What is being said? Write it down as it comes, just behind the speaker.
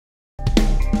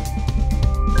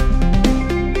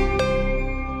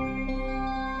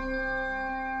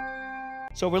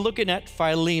So we're looking at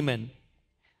Philemon,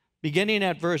 beginning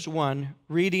at verse 1,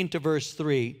 reading to verse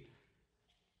 3.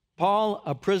 Paul,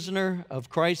 a prisoner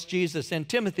of Christ Jesus, and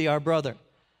Timothy, our brother,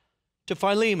 to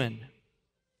Philemon,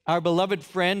 our beloved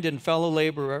friend and fellow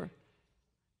laborer,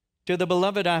 to the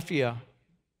beloved Apphia,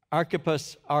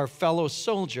 Archippus, our fellow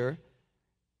soldier,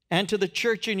 and to the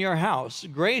church in your house,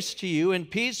 grace to you and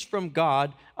peace from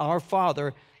God, our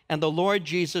Father, and the Lord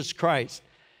Jesus Christ.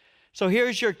 So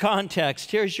here's your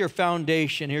context, here's your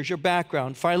foundation, here's your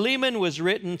background. Philemon was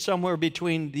written somewhere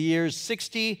between the years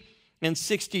 60 and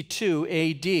 62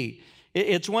 AD.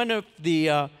 It's one of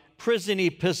the prison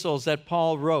epistles that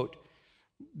Paul wrote.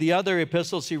 The other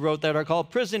epistles he wrote that are called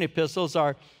prison epistles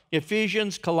are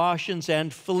Ephesians, Colossians,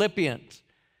 and Philippians.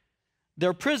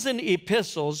 They're prison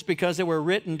epistles because they were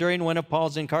written during one of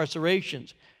Paul's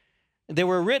incarcerations. They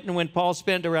were written when Paul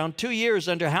spent around 2 years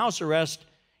under house arrest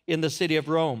in the city of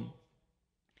Rome.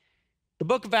 The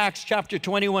book of Acts chapter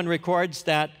 21 records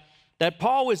that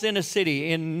Paul was in a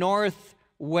city in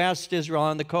northwest Israel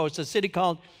on the coast, a city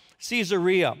called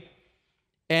Caesarea.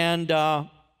 And while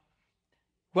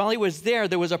he was there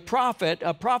was a prophet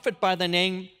by the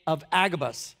name of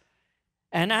Agabus.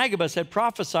 And Agabus had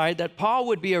prophesied that Paul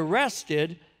would be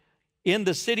arrested in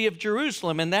the city of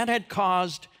Jerusalem, and that had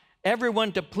caused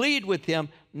everyone to plead with him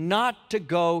not to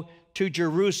go to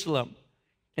Jerusalem.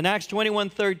 In Acts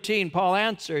 21:13, Paul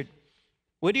answered,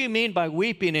 "What do you mean by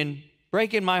weeping and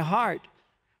breaking my heart?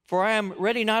 For I am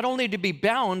ready not only to be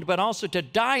bound, but also to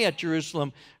die at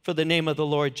Jerusalem for the name of the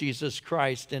Lord Jesus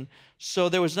Christ." And so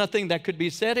there was nothing that could be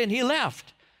said, and he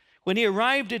left. When he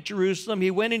arrived at Jerusalem,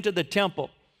 he went into the temple.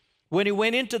 When he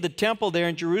went into the temple there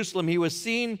in Jerusalem, he was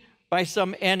seen by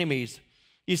some enemies.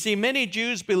 You see, many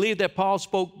Jews believed that Paul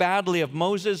spoke badly of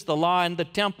Moses, the law, and the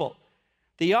temple.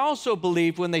 They also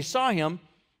believed when they saw him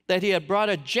that he had brought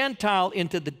a Gentile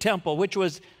into the temple, which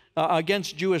was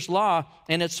against Jewish law,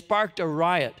 and it sparked a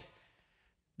riot.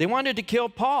 They wanted to kill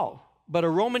Paul, but a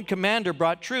Roman commander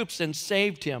brought troops and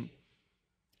saved him.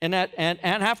 And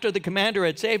after the commander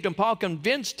had saved him, Paul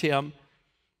convinced him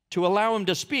to allow him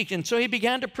to speak. And so he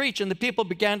began to preach, and the people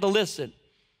began to listen.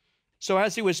 So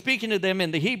as he was speaking to them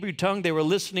in the Hebrew tongue, they were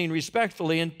listening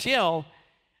respectfully until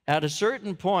at a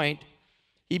certain point,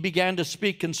 he began to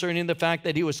speak concerning the fact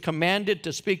that he was commanded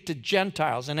to speak to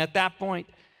Gentiles. And at that point,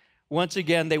 once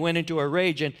again, they went into a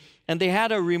rage, and they had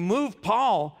to remove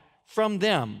Paul from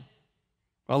them.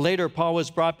 Well, later, Paul was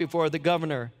brought before the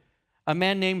governor, a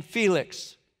man named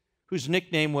Felix, whose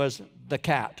nickname was the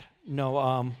cat.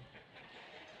 No,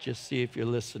 just see if you're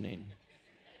listening.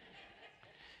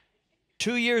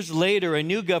 2 years later, a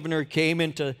new governor came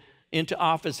into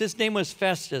office. His name was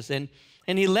Festus, and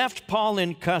he left Paul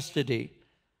in custody.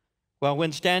 Well,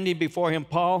 when standing before him,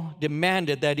 Paul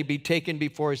demanded that he be taken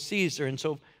before Caesar. And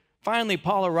so finally,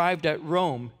 Paul arrived at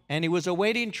Rome, and he was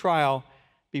awaiting trial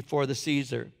before the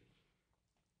Caesar.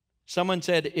 Someone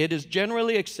said, it is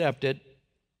generally accepted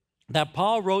that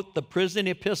Paul wrote the prison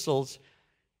epistles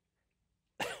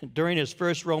during his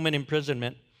first Roman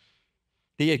imprisonment.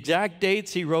 The exact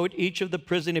dates he wrote each of the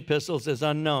prison epistles is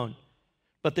unknown,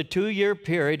 but the 2-year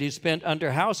period he spent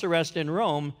under house arrest in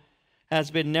Rome has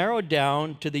been narrowed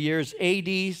down to the years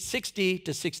AD 60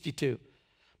 to 62.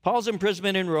 Paul's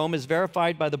imprisonment in Rome is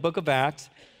verified by the book of Acts,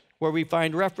 where we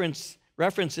find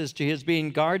references to his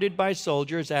being guarded by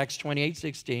soldiers, Acts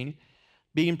 28:16,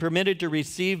 being permitted to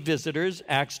receive visitors,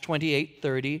 Acts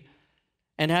 28:30,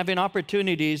 and having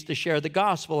opportunities to share the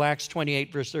gospel, Acts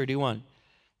 28, verse 31.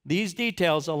 These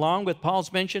details, along with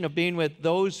Paul's mention of being with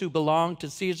those who belong to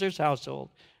Caesar's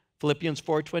household, Philippians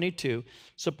 4:22,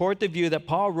 support the view that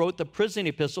Paul wrote the prison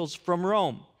epistles from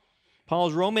Rome.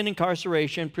 Paul's Roman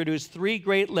incarceration produced 3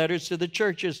 great letters to the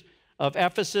churches of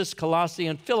Ephesus, Colossae,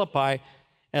 and Philippi,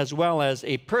 as well as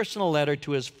a personal letter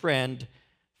to his friend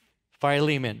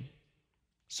Philemon.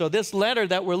 So this letter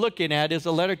that we're looking at is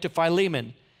a letter to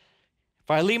Philemon.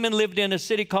 Philemon lived in a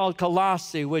city called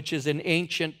Colossae, which is in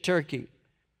ancient Turkey.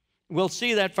 We'll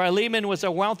see that Philemon was a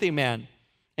wealthy man,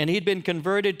 and he'd been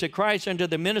converted to Christ under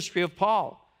the ministry of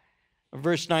Paul.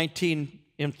 Verse 19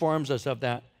 informs us of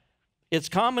that. It's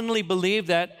commonly believed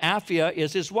that Apphia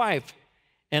is his wife,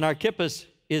 and Archippus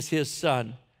is his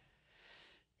son.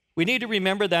 We need to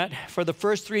remember that for the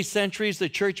first 3 centuries, the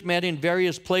church met in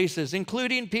various places,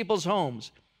 including people's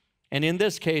homes. And in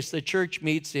this case, the church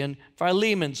meets in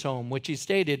Philemon's home, which he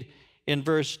stated in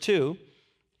verse 2.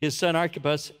 His son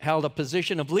Archippus held a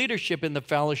position of leadership in the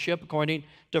fellowship, according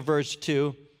to verse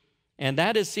 2. And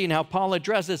that is seen how Paul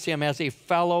addresses him as a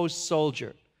fellow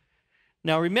soldier.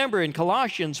 Now remember, in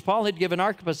Colossians, Paul had given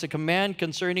Archippus a command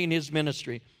concerning his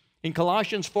ministry. In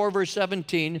Colossians 4, verse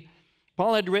 17,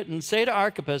 Paul had written, "Say to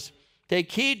Archippus Take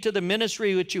heed to the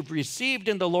ministry which you've received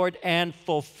in the Lord and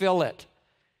fulfill it.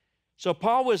 So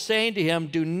Paul was saying to him,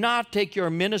 do not take your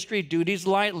ministry duties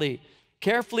lightly.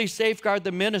 Carefully safeguard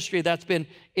the ministry that's been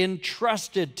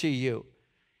entrusted to you.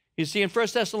 You see, in 1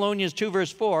 Thessalonians 2,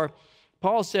 verse 4,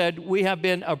 Paul said, we have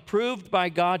been approved by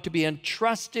God to be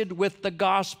entrusted with the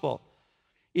gospel.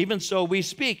 Even so we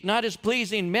speak, not as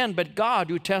pleasing men, but God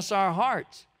who tests our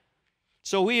hearts.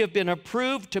 So we have been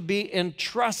approved to be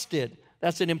entrusted.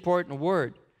 That's an important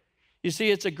word. You see,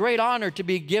 it's a great honor to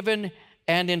be given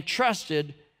and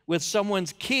entrusted with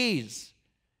someone's keys.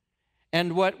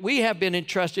 And what we have been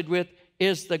entrusted with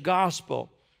is the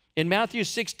gospel. In Matthew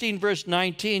 16, verse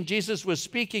 19, Jesus was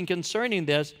speaking concerning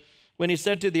this when he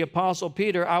said to the apostle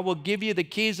Peter, I will give you the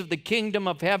keys of the kingdom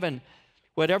of heaven.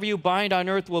 Whatever you bind on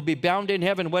earth will be bound in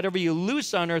heaven. Whatever you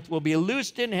loose on earth will be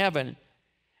loosed in heaven.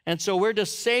 And so we're to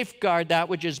safeguard that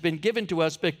which has been given to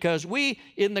us because we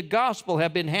in the gospel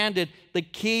have been handed the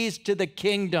keys to the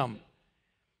kingdom.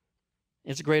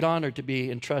 It's a great honor to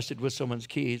be entrusted with someone's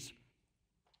keys.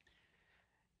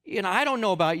 You know, I don't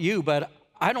know about you, but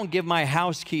I don't give my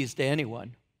house keys to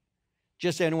anyone.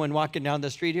 Just anyone walking down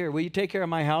the street here, will you take care of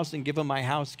my house and give them my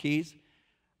house keys?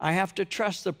 I have to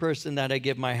trust the person that I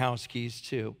give my house keys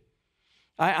to.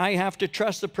 I have to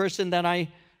trust the person that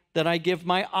I give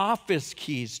my office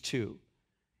keys to.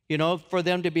 You know, for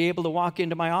them to be able to walk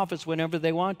into my office whenever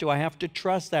they want to. I have to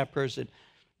trust that person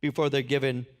before they're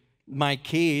given my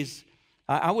keys.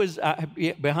 I was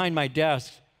behind my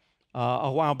desk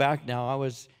a while back now. I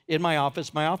was in my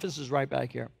office. My office is right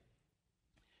back here.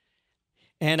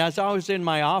 And as I was in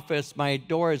my office, my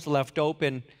door is left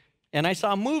open, and I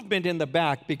saw movement in the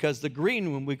back because the green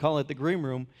room, we call it the green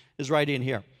room, is right in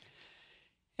here.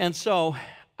 And so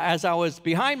as I was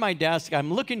behind my desk,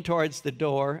 I'm looking towards the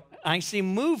door. I see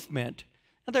movement.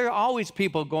 And there are always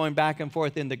people going back and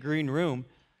forth in the green room.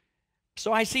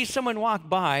 So I see someone walk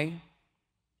by,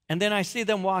 and then I see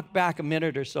them walk back a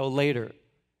minute or so later.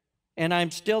 And I'm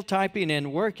still typing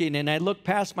and working, and I look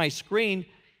past my screen,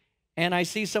 and I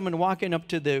see someone walking up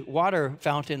to the water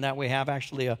fountain that we have,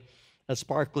 actually a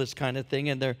sparkless kind of thing,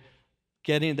 and they're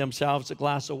getting themselves a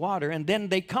glass of water. And then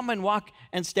they come and walk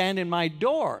and stand in my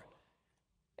door.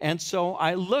 And so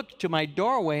I look to my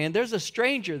doorway, and there's a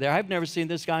stranger there. I've never seen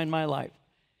this guy in my life.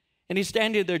 And he's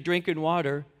standing there drinking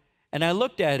water, and I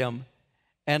looked at him,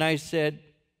 and I said,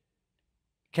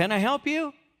 can I help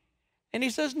you? And he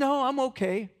says, no, I'm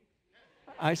okay.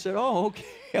 I said, oh,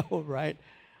 okay, all right.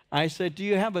 I said, do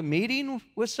you have a meeting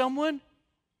with someone?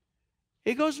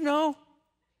 He goes, no.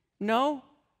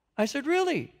 I said,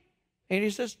 really? And he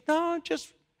says, no,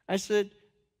 just, I said,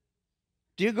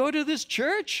 do you go to this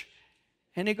church?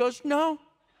 And he goes, no,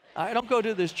 I don't go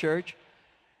to this church.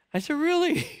 I said,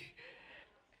 really?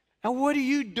 Now, what are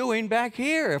you doing back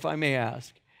here, if I may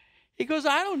ask? He goes,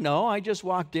 I don't know. I just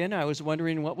walked in. I was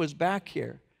wondering what was back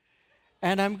here.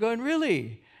 And I'm going,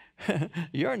 really?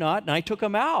 You're not. And I took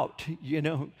him out,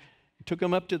 took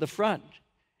him up to the front.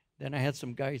 Then I had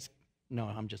some guys. No,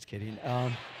 I'm just kidding.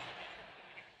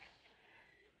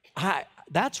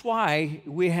 That's why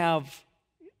we have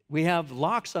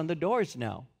locks on the doors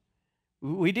now.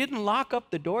 We didn't lock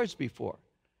up the doors before,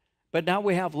 but now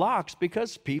we have locks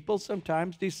because people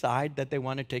sometimes decide that they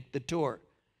want to take the tour.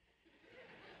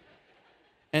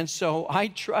 And so I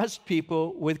trust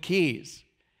people with keys,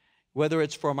 whether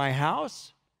it's for my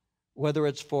house, whether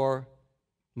it's for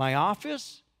my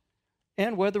office,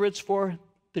 and whether it's for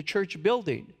the church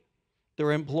building. There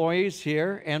are employees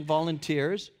here and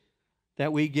volunteers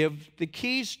that we give the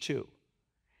keys to.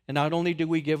 And not only do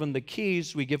we give them the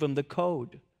keys, we give them the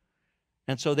code.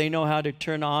 And so they know how to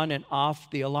turn on and off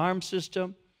the alarm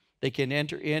system. They can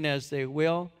enter in as they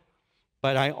will.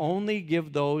 But I only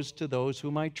give those to those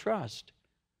whom I trust.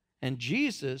 And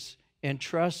Jesus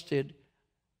entrusted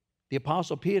the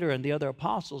Apostle Peter and the other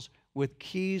apostles with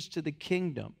keys to the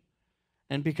kingdom.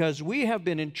 And because we have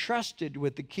been entrusted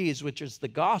with the keys, which is the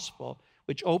gospel,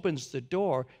 which opens the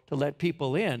door to let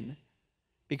people in,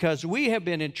 because we have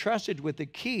been entrusted with the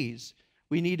keys,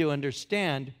 we need to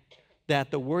understand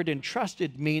that the word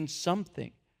entrusted means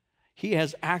something. He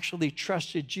has actually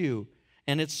trusted you,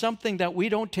 and it's something that we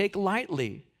don't take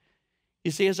lightly.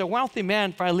 You see, as a wealthy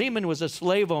man, Philemon was a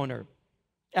slave owner,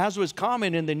 as was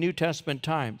common in the New Testament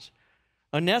times.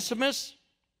 Onesimus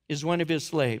is one of his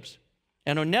slaves,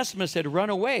 and Onesimus had run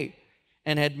away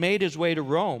and had made his way to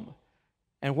Rome.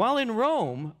 And while in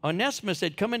Rome, Onesimus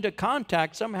had come into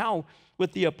contact somehow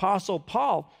with the Apostle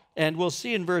Paul, and we'll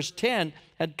see in verse 10,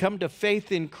 had come to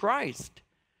faith in Christ.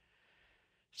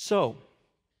 So,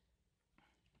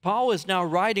 Paul is now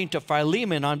writing to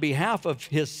Philemon on behalf of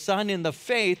his son in the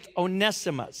faith,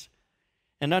 Onesimus.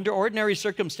 And under ordinary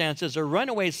circumstances, a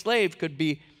runaway slave could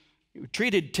be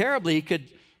treated terribly. He could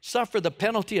suffer the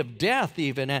penalty of death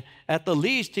even. At the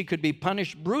least, he could be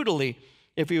punished brutally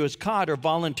if he was caught or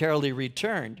voluntarily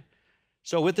returned.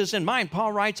 So with this in mind,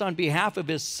 Paul writes on behalf of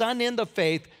his son in the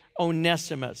faith,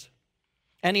 Onesimus.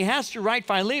 And he has to write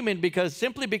Philemon because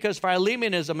simply because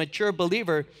Philemon is a mature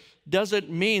believer doesn't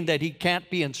mean that he can't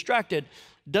be instructed.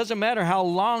 Doesn't matter how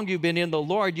long you've been in the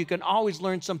Lord, you can always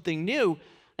learn something new.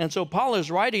 And so Paul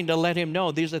is writing to let him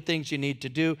know these are things you need to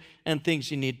do and things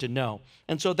you need to know.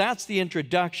 And so that's the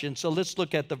introduction. So let's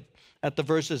look at the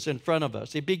verses in front of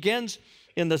us. It begins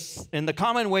in the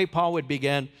common way Paul would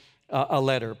begin a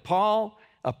letter. Paul,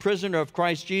 a prisoner of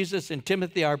Christ Jesus, and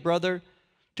Timothy, our brother,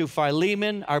 to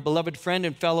Philemon, our beloved friend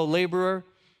and fellow laborer,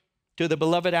 to the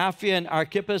beloved Apphia and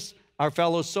Archippus, our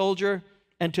fellow soldier,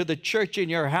 and to the church in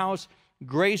your house,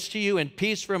 grace to you and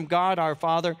peace from God our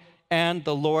Father and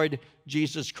the Lord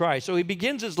Jesus Christ. So he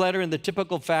begins his letter in the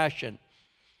typical fashion.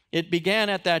 It began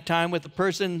at that time with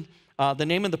the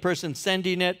name of the person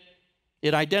sending it.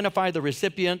 It identified the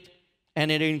recipient,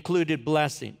 and it included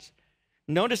blessings.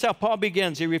 Notice how Paul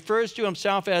begins. He refers to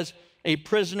himself as a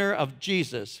prisoner of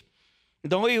Jesus.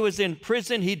 Though he was in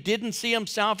prison, he didn't see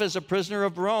himself as a prisoner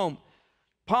of Rome.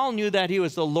 Paul knew that he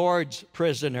was the Lord's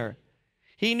prisoner.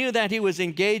 He knew that he was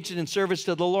engaged in service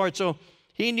to the Lord, so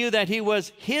he knew that he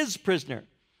was his prisoner.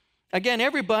 Again,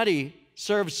 everybody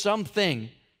serves something,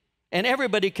 and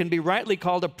everybody can be rightly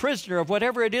called a prisoner of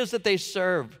whatever it is that they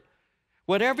serve.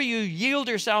 Whatever you yield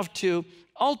yourself to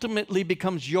ultimately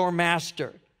becomes your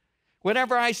master.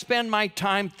 Whatever I spend my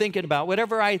time thinking about,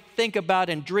 whatever I think about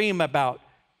and dream about,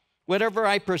 whatever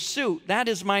I pursue, that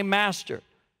is my master.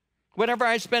 Whatever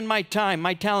I spend my time,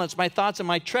 my talents, my thoughts, and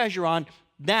my treasure on,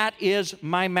 that is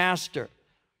my master.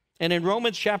 And in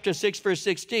Romans chapter 6, verse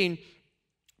 16,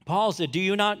 Paul said, do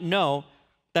you not know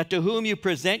that to whom you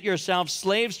present yourselves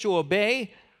slaves to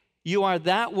obey, you are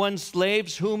that one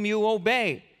slaves whom you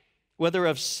obey, whether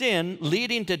of sin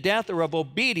leading to death or of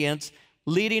obedience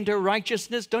leading to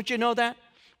righteousness? Don't you know that?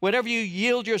 Whatever you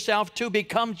yield yourself to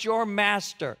becomes your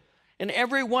master. And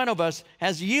every one of us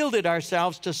has yielded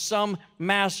ourselves to some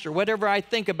master. Whatever I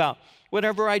think about,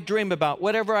 whatever I dream about,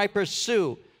 whatever I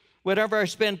pursue, whatever I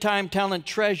spend time, talent,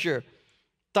 treasure,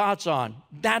 thoughts on,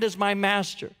 that is my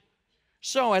master.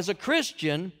 So as a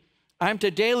Christian, I'm to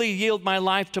daily yield my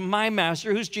life to my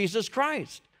master, who's Jesus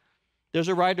Christ. There's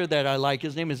a writer that I like.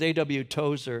 His name is A.W.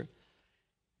 Tozer.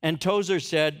 And Tozer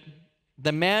said,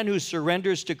 the man who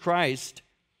surrenders to Christ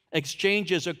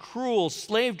exchanges a cruel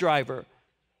slave driver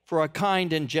for a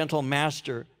kind and gentle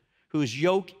master whose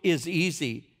yoke is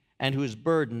easy and whose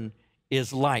burden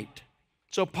is light.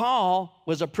 So Paul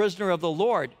was a prisoner of the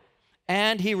Lord,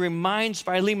 and he reminds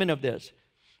Philemon of this.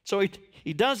 So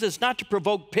he does this not to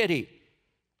provoke pity,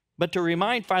 but to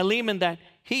remind Philemon that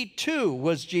he too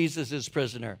was Jesus'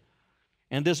 prisoner.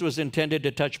 And this was intended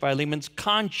to touch Philemon's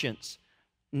conscience,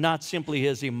 not simply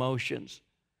his emotions.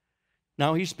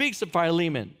 Now he speaks of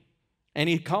Philemon, and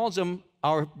he calls him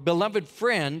our beloved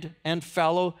friend and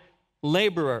fellow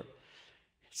laborer.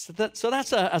 So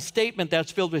that's a statement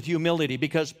that's filled with humility,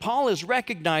 because Paul is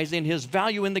recognizing his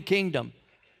value in the kingdom.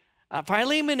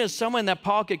 Philemon is someone that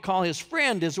Paul could call his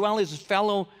friend as well as his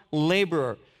fellow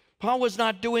laborer. Paul was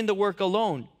not doing the work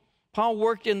alone. Paul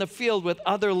worked in the field with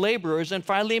other laborers, and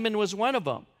Philemon was one of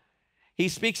them. He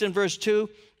speaks in verse 2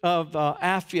 of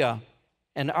Apphia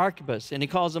and Archippus, and he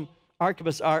calls them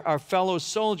Archippus, our fellow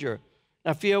soldier.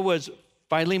 Apphia was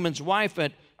Philemon's wife,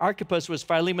 and Archippus was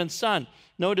Philemon's son.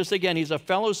 Notice again, he's a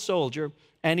fellow soldier,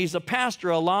 and he's a pastor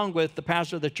along with the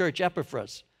pastor of the church,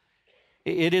 Epaphras.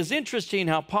 It is interesting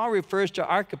how Paul refers to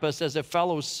Archippus as a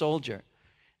fellow soldier.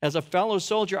 As a fellow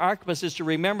soldier, Archippus is to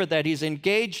remember that he's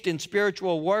engaged in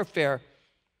spiritual warfare,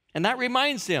 and that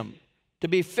reminds him to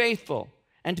be faithful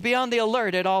and to be on the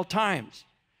alert at all times.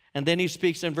 And then he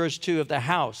speaks in verse 2 of the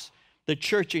house, the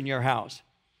church in your house.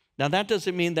 Now, that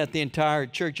doesn't mean that the entire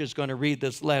church is going to read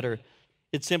this letter.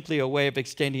 It's simply a way of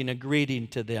extending a greeting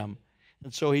to them.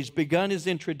 And so he's begun his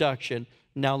introduction.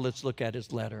 Now let's look at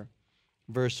his letter.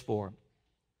 Verse 4.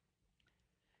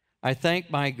 I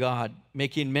thank my God,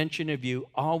 making mention of you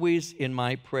always in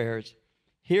my prayers,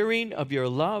 hearing of your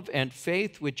love and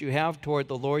faith which you have toward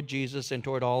the Lord Jesus and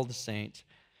toward all the saints,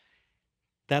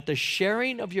 that the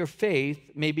sharing of your faith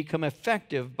may become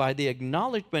effective by the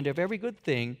acknowledgement of every good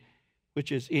thing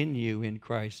which is in you in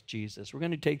Christ Jesus. We're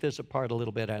going to take this apart a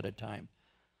little bit at a time.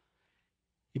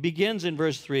 He begins in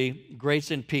verse 3,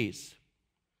 grace and peace.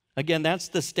 Again, that's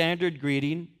the standard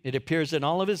greeting. It appears in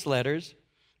all of his letters.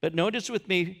 But notice with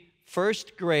me,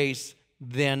 first grace,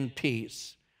 then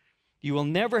peace. You will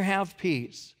never have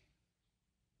peace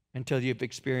until you've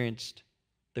experienced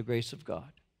the grace of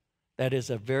God. That is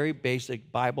a very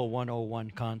basic Bible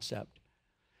 101 concept.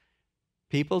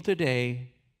 People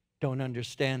today don't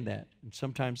understand that, and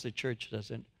sometimes the church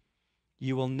doesn't.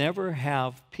 You will never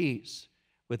have peace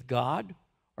with God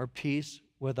or peace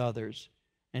with others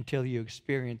until you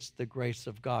experience the grace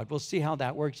of God. We'll see how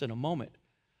that works in a moment.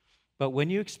 But when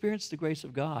you experience the grace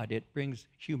of God, it brings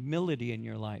humility in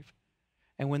your life.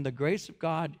 And when the grace of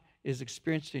God is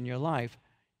experienced in your life,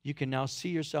 you can now see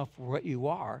yourself for what you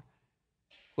are,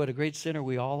 what a great sinner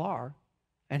we all are,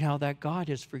 and how that God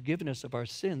has forgiven us of our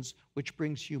sins, which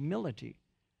brings humility.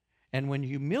 And when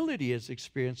humility is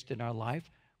experienced in our life,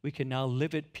 we can now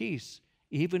live at peace,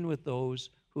 even with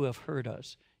those who have hurt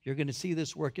us. You're going to see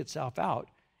this work itself out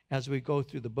as we go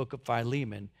through the book of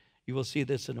Philemon. You will see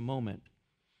this in a moment.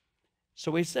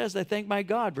 So he says, I thank my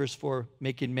God, verse 4,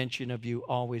 making mention of you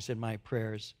always in my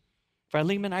prayers.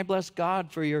 Philemon, I bless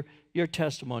God for your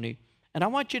testimony. And I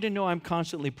want you to know I'm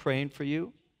constantly praying for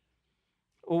you.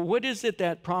 Well, what is it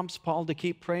that prompts Paul to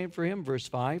keep praying for him? Verse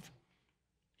 5,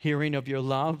 hearing of your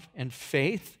love and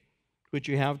faith, which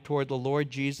you have toward the Lord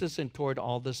Jesus and toward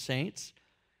all the saints.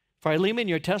 Philemon,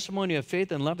 your testimony of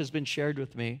faith and love has been shared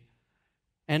with me.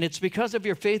 And it's because of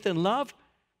your faith and love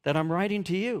that I'm writing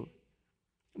to you.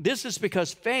 This is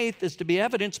because faith is to be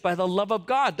evidenced by the love of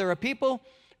God. There are people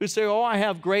who say, oh, I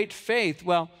have great faith.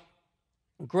 Well,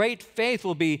 great faith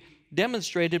will be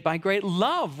demonstrated by great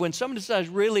love. When somebody says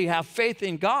really have faith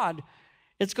in God,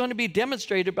 it's going to be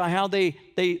demonstrated by how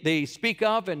they speak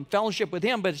of and fellowship with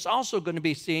Him, but it's also going to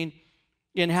be seen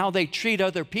in how they treat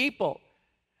other people.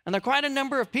 And there are quite a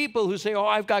number of people who say, oh,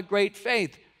 I've got great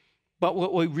faith. But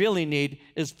what we really need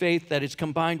is faith that is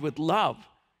combined with love.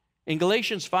 In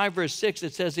Galatians 5, verse 6,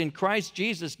 it says, in Christ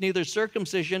Jesus, neither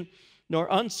circumcision nor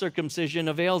uncircumcision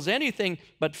avails anything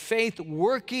but faith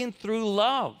working through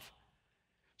love.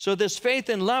 So this faith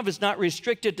and love is not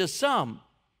restricted to some.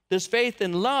 This faith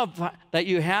and love that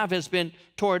you have has been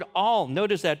toward all.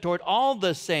 Notice that, toward all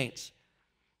the saints.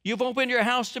 You've opened your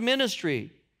house to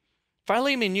ministry.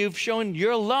 Philemon, you've shown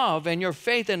your love and your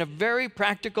faith in a very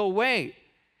practical way.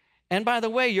 And by the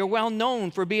way, you're well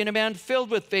known for being a man filled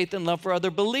with faith and love for other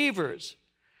believers.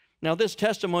 Now, this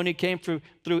testimony came through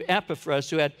Epaphras,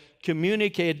 who had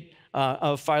communicated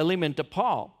of Philemon to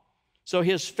Paul. So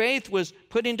his faith was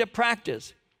put into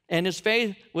practice, and his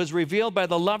faith was revealed by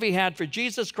the love he had for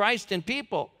Jesus Christ and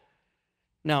people.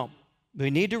 Now, we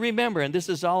need to remember, and this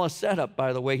is all a setup,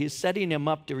 by the way. He's setting him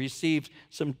up to receive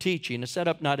some teaching, a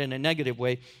setup not in a negative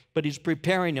way, but he's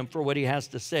preparing him for what he has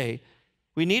to say.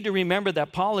 We need to remember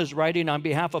that Paul is writing on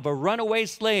behalf of a runaway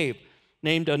slave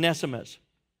named Onesimus.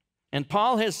 And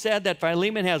Paul has said that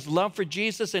Philemon has love for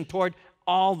Jesus and toward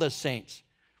all the saints.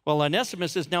 Well,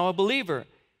 Onesimus is now a believer,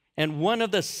 and one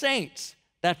of the saints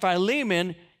that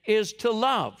Philemon is to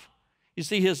love. You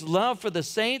see, his love for the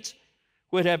saints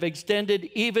would have extended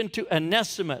even to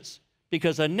Onesimus,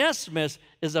 because Onesimus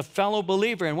is a fellow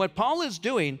believer. And what Paul is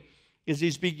doing is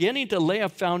he's beginning to lay a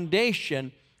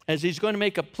foundation as he's going to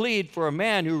make a plea for a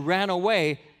man who ran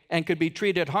away and could be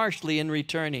treated harshly in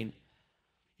returning.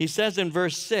 He says in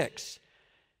verse 6,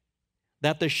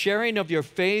 that the sharing of your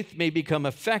faith may become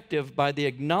effective by the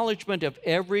acknowledgement of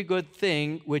every good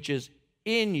thing which is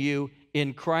in you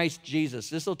in Christ Jesus.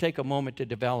 This will take a moment to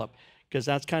develop, because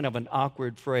that's kind of an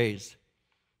awkward phrase.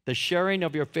 The sharing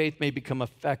of your faith may become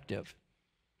effective.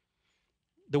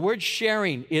 The word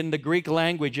sharing in the Greek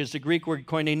language is the Greek word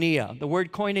koinonia. The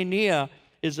word koinonia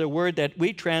is a word that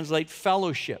we translate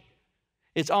fellowship.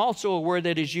 It's also a word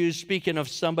that is used speaking of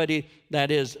somebody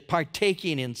that is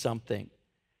partaking in something.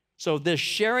 So this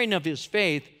sharing of his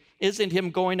faith isn't him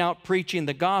going out preaching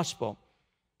the gospel.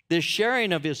 This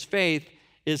sharing of his faith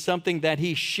is something that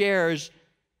he shares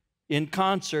in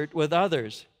concert with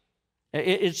others.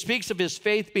 It speaks of his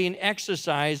faith being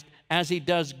exercised as he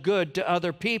does good to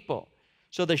other people.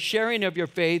 So the sharing of your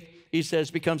faith, he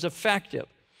says, becomes effective.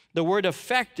 The word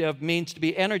effective means to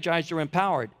be energized or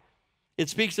empowered. It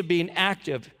speaks of being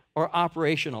active or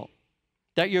operational,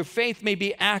 that your faith may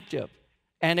be active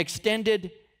and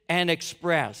extended and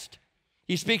expressed.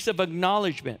 He speaks of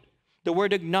acknowledgement. The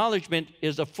word acknowledgement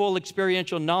is a full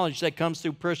experiential knowledge that comes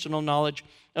through personal knowledge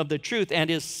of the truth and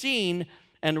is seen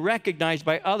and recognized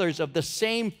by others of the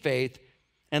same faith.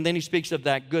 And then he speaks of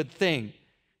that good thing.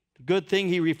 The good thing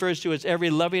he refers to as every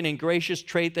loving and gracious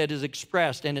trait that is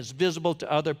expressed and is visible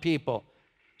to other people.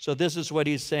 So this is what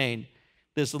he's saying.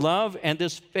 This love and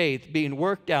this faith being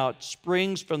worked out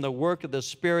springs from the work of the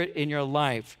Spirit in your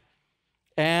life.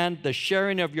 And the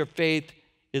sharing of your faith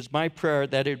is my prayer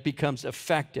that it becomes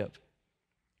effective.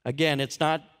 Again, it's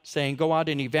not saying go out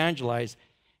and evangelize.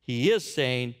 He is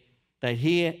saying that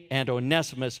he and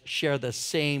Onesimus share the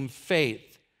same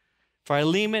faith.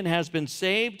 Philemon has been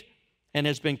saved and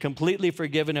has been completely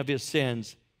forgiven of his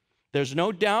sins. There's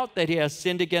no doubt that he has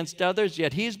sinned against others,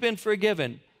 yet he's been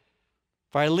forgiven.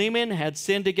 Philemon had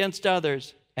sinned against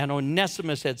others, and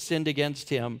Onesimus had sinned against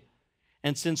him.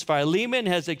 And since Philemon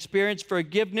has experienced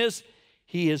forgiveness,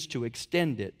 he is to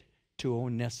extend it to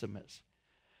Onesimus.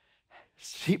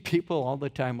 See, people all the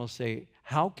time will say,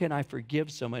 how can I forgive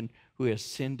someone who has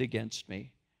sinned against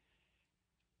me?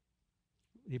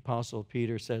 The Apostle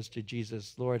Peter says to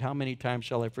Jesus, Lord, how many times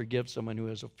shall I forgive someone who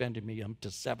has offended me? Up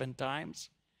to 7 times?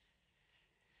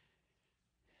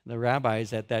 The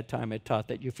rabbis at that time had taught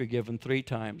that you forgive them 3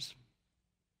 times.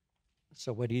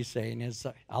 So what he's saying is,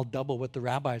 I'll double what the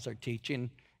rabbis are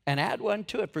teaching and add 1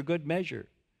 to it for good measure.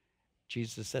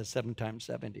 Jesus says 7 times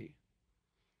 70.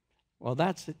 Well,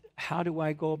 how do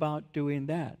I go about doing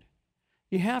that?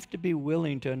 You have to be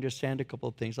willing to understand a couple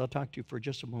of things. I'll talk to you for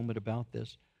just a moment about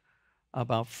this,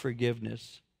 about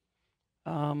forgiveness.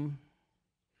 In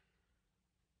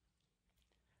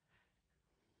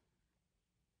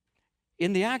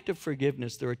the act of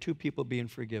forgiveness, there are 2 people being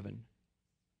forgiven.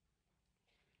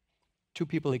 2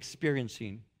 people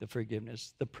experiencing the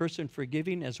forgiveness. The person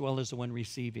forgiving as well as the one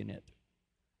receiving it.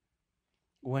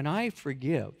 When I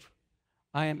forgive,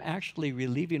 I am actually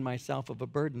relieving myself of a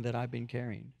burden that I've been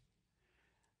carrying.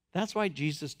 That's why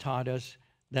Jesus taught us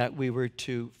that we were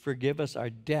to forgive us our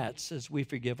debts as we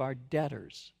forgive our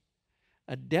debtors.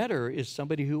 A debtor is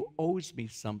somebody who owes me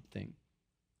something.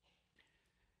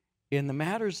 In the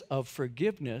matters of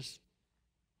forgiveness,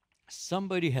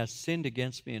 somebody has sinned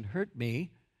against me and hurt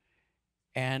me,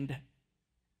 and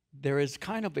there is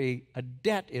kind of a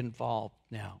debt involved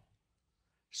now.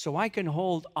 So I can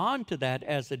hold on to that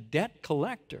as a debt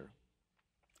collector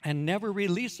and never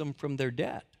release them from their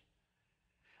debt.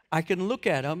 I can look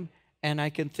at them and I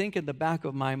can think in the back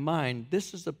of my mind,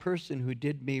 this is the person who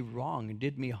did me wrong and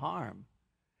did me harm.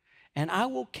 And I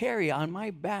will carry on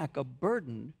my back a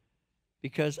burden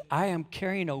because I am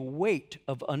carrying a weight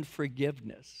of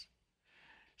unforgiveness.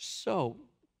 So,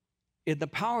 in the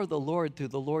power of the Lord, through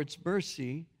the Lord's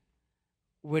mercy,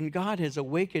 when God has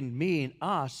awakened me and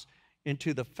us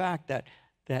into the fact that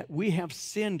we have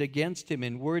sinned against him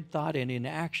in word, thought, and in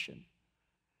action,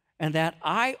 and that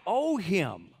I owe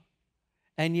him,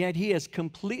 and yet he has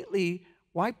completely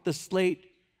wiped the slate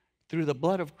through the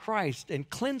blood of Christ and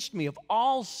cleansed me of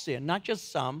all sin, not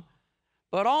just some,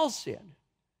 but all sin.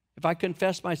 If I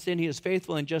confess my sin, he is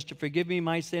faithful and just to forgive me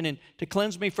my sin and to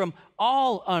cleanse me from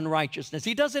all unrighteousness.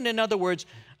 He doesn't, in other words,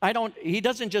 he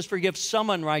doesn't just forgive some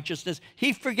unrighteousness.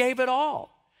 He forgave it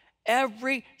all.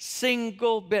 Every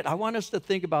single bit. I want us to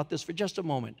think about this for just a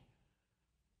moment.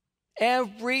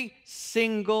 Every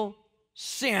single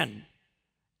sin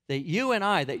that you and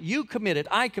I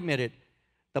committed,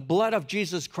 the blood of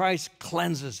Jesus Christ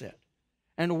cleanses it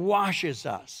and washes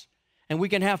us. And we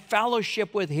can have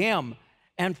fellowship with him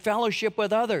and fellowship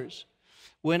with others.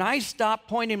 When I stop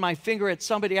pointing my finger at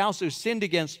somebody else who sinned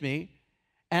against me,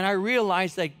 and I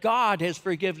realize that God has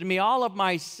forgiven me all of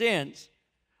my sins,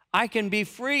 I can be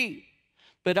free.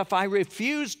 But if I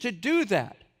refuse to do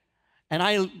that, and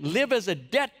I live as a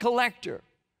debt collector,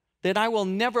 then I will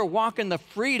never walk in the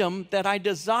freedom that I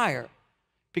desire,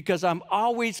 because I'm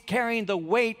always carrying the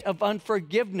weight of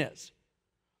unforgiveness.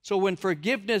 So when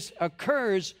forgiveness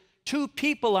occurs, 2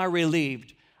 people are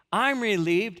relieved. I'm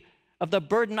relieved of the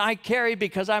burden I carry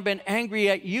because I've been angry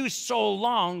at you so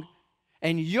long,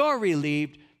 and you're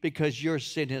relieved because your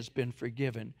sin has been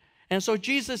forgiven. And so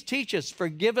Jesus teaches,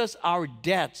 forgive us our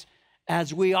debts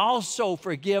as we also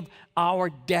forgive our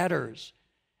debtors.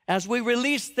 As we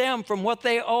release them from what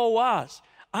they owe us,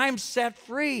 I'm set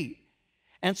free.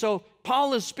 And so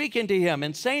Paul is speaking to him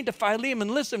and saying to Philemon,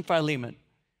 listen, Philemon,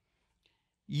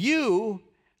 you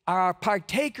are a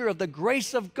partaker of the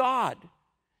grace of God.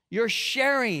 You're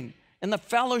sharing in the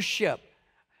fellowship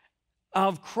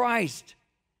of Christ.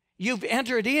 You've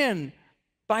entered in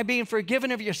by being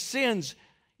forgiven of your sins.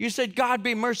 You said, God,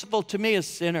 be merciful to me, a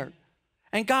sinner.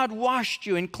 And God washed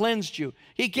you and cleansed you.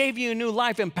 He gave you a new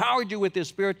life, empowered you with his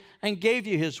Spirit, and gave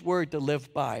you his word to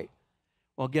live by.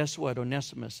 Well, guess what?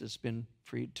 Onesimus has been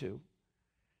freed too.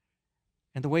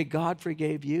 And the way God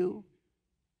forgave you,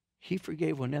 he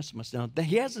forgave Onesimus. Now,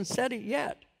 he hasn't said it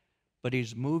yet, but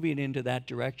he's moving into that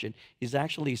direction. He's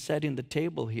actually setting the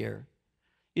table here.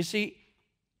 You see,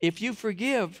 if you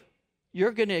forgive,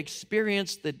 you're going to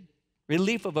experience the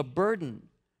relief of a burden.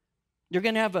 You're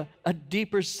going to have a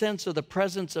deeper sense of the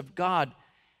presence of God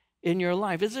in your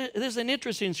life. There's an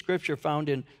interesting scripture found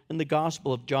in the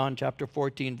Gospel of John, chapter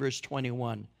 14, verse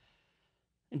 21.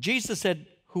 And Jesus said,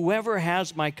 whoever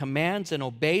has my commands and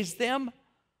obeys them,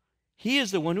 he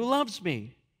is the one who loves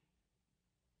me.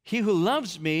 He who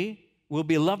loves me will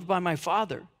be loved by my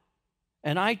Father,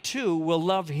 and I too will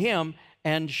love him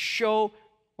and show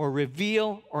or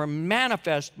reveal or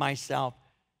manifest myself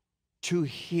to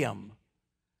him.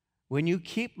 When you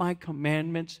keep my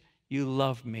commandments, you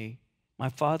love me. My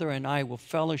Father and I will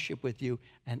fellowship with you,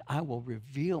 and I will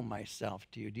reveal myself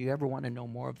to you. Do you ever want to know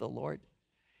more of the Lord?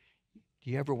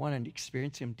 Do you ever want to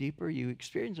experience him deeper? You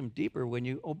experience him deeper when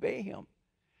you obey him.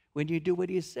 When you do what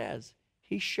he says,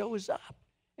 he shows up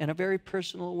in a very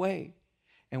personal way.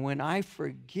 And when I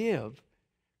forgive,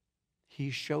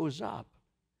 he shows up.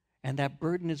 And that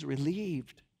burden is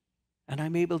relieved. And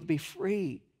I'm able to be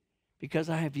free because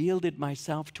I have yielded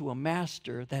myself to a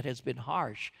master that has been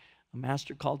harsh, a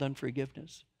master called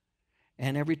unforgiveness.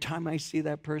 And every time I see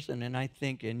that person and I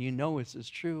think, and you know this is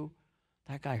true,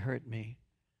 that guy hurt me.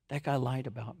 That guy lied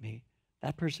about me.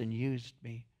 That person used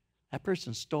me. That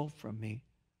person stole from me.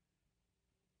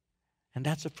 And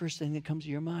that's the first thing that comes to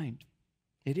your mind.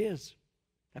 It is.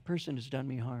 That person has done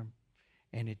me harm.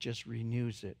 And it just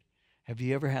renews it. Have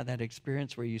you ever had that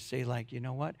experience where you say, like, you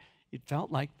know what? It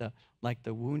felt like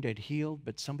the wound had healed,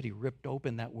 but somebody ripped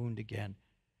open that wound again.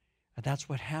 And that's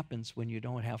what happens when you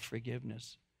don't have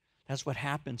forgiveness. That's what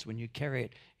happens when you carry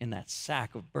it in that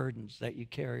sack of burdens that you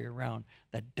carry around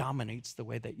that dominates the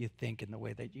way that you think and the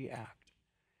way that you act.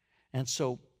 And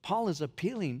so Paul is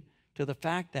appealing to the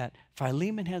fact that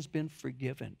Philemon has been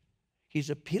forgiven. He's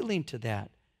appealing to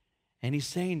that. And he's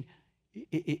saying,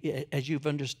 as you've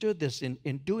understood this,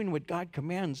 in doing what God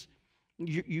commands,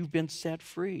 you've been set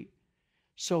free.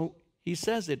 So he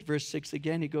says it, verse 6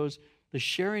 again, he goes, the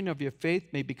sharing of your faith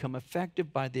may become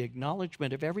effective by the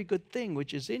acknowledgement of every good thing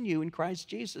which is in you in Christ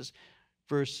Jesus.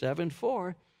 Verse 7,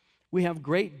 for we have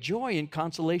great joy and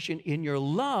consolation in your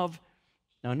love.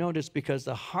 Now notice, because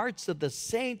the hearts of the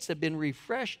saints have been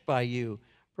refreshed by you,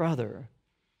 brother.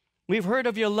 We've heard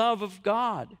of your love of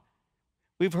God.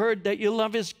 We've heard that you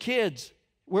love his kids.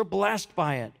 We're blessed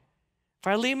by it.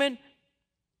 Philemon,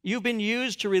 you've been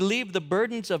used to relieve the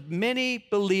burdens of many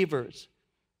believers.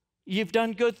 You've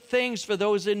done good things for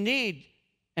those in need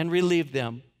and relieved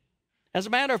them. As a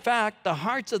matter of fact, the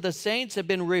hearts of the saints have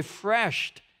been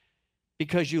refreshed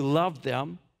because you love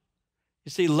them. You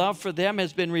see, love for them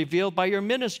has been revealed by your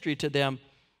ministry to them.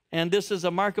 And this is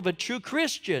a mark of a true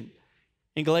Christian.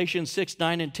 In Galatians 6,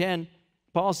 9, and 10,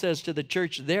 Paul says to the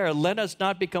church there, let us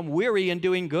not become weary in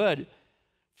doing good,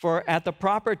 for at the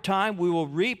proper time we will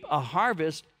reap a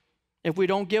harvest if we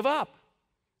don't give up.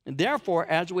 And therefore,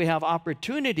 as we have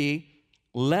opportunity,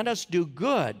 let us do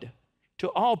good to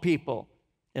all people,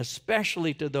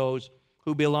 especially to those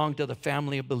who belong to the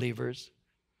family of believers.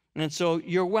 And so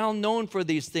you're well known for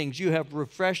these things. You have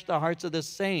refreshed the hearts of the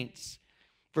saints.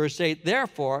 Verse 8,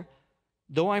 therefore,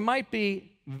 though I might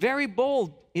be very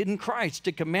bold in Christ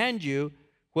to command you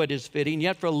what is fitting,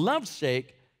 yet for love's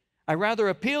sake, I rather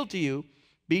appeal to you,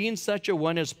 being such a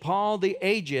one as Paul the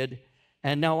aged,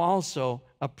 and now also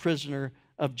a prisoner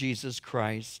of Jesus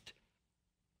Christ.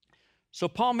 So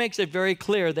Paul makes it very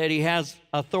clear that he has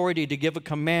authority to give a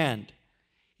command.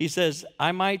 He says,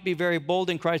 I might be very bold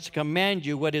in Christ to command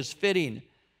you what is fitting.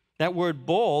 That word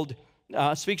bold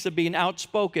speaks of being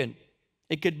outspoken.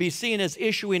 It could be seen as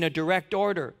issuing a direct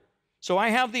order. So I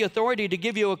have the authority to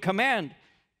give you a command.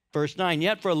 Verse 9,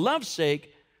 yet for love's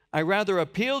sake, I rather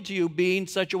appeal to you, being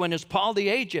such a one as Paul the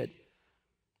aged.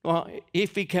 Well,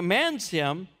 if he commands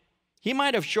him, he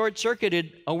might have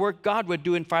short-circuited a work God would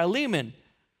do in Philemon,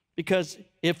 because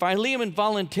if Philemon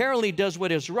voluntarily does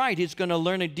what is right, he's going to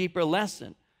learn a deeper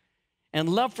lesson. And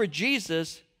love for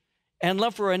Jesus and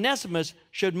love for Onesimus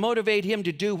should motivate him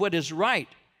to do what is right.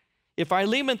 If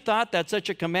Philemon thought that such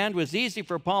a command was easy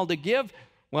for Paul to give,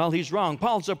 well, he's wrong.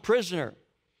 Paul's a prisoner.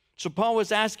 So Paul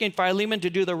was asking Philemon to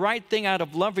do the right thing out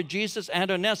of love for Jesus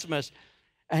and Onesimus.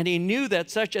 And he knew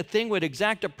that such a thing would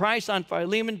exact a price on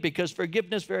Philemon, because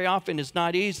forgiveness very often is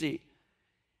not easy.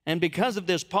 And because of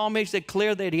this, Paul makes it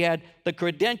clear that he had the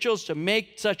credentials to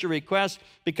make such a request,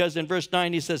 because in verse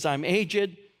 9 he says, I'm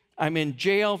aged, I'm in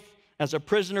jail as a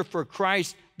prisoner for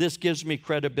Christ. This gives me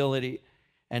credibility.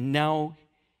 And now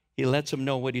he lets him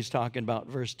know what he's talking about.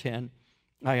 Verse 10,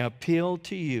 I appeal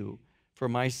to you for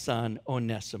my son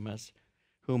Onesimus,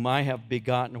 whom I have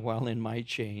begotten while in my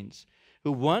chains,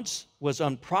 who once was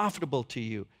unprofitable to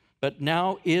you, but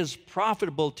now is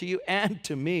profitable to you and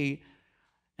to me,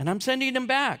 and I'm sending him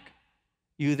back.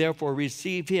 You therefore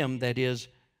receive him, that is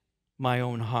my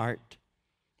own heart.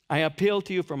 I appeal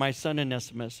to you for my son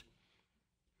Onesimus.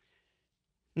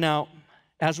 Now,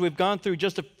 as we've gone through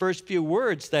just the first few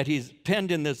words that he's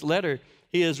penned in this letter,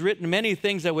 he has written many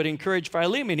things that would encourage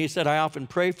Philemon. He said, I often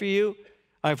pray for you.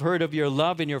 I've heard of your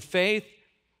love and your faith.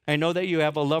 I know that you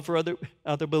have a love for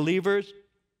other believers.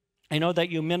 I know that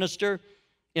you minister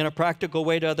in a practical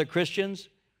way to other Christians.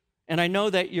 And I know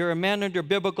that you're a man under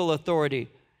biblical authority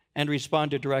and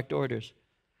respond to direct orders.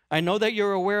 I know that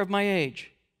you're aware of my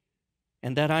age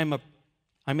and that I'm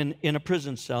in a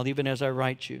prison cell even as I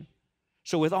write you.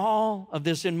 So with all of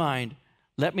this in mind,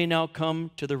 let me now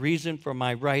come to the reason for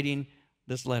my writing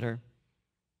this letter.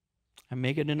 I'm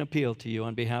making an appeal to you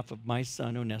on behalf of my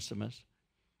son Onesimus.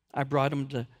 I brought him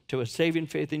to a saving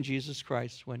faith in Jesus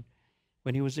Christ when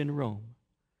he was in Rome.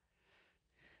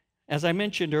 As I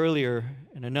mentioned earlier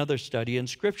in another study, in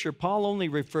Scripture, Paul only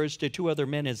refers to two other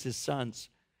men as his sons,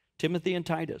 Timothy and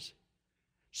Titus.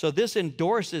 So this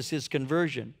endorses his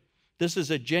conversion. This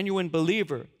is a genuine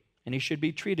believer, and he should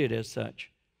be treated as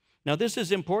such. Now, this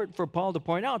is important for Paul to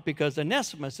point out because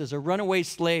Onesimus is a runaway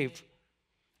slave.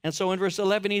 And so in verse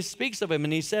 11, he speaks of him,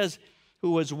 and he says,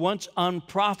 who was once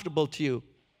unprofitable to you,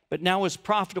 but now is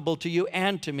profitable to you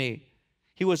and to me.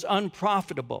 He was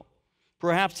unprofitable.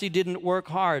 Perhaps he didn't work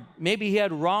hard. Maybe he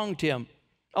had wronged him.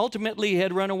 Ultimately, he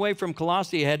had run away from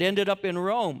Colossae, had ended up in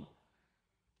Rome.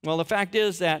 Well, the fact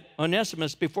is that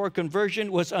Onesimus, before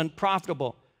conversion, was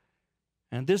unprofitable.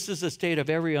 And this is the state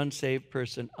of every unsaved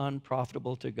person,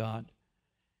 unprofitable to God.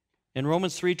 In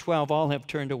Romans 3:12, all have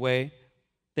turned away.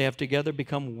 They have together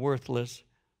become worthless.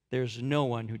 There's no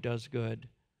one who does good,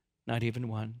 not even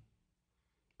one.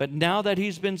 But now that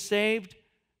he's been saved,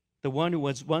 the one who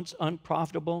was once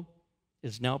unprofitable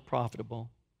is now profitable.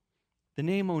 The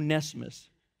name Onesimus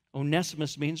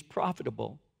means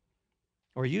profitable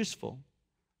or useful.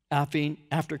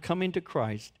 After coming to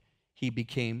Christ, he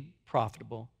became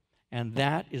profitable. And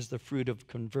that is the fruit of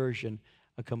conversion,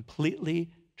 a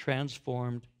completely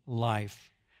transformed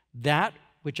life. That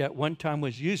which at one time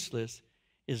was useless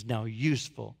is now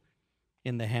useful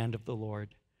in the hand of the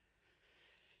Lord.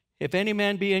 If any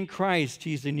man be in Christ,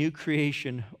 he's a new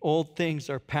creation. Old things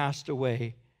are passed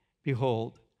away.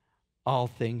 Behold, all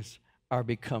things are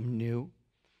become new.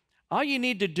 All you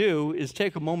need to do is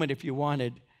take a moment if you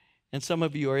wanted, and some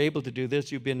of you are able to do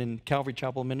this. You've been in Calvary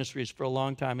Chapel Ministries for a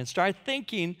long time, and start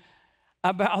thinking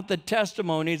about the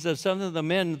testimonies of some of the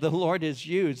men the Lord has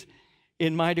used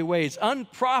in mighty ways.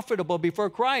 Unprofitable before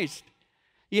Christ.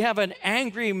 You have an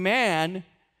angry man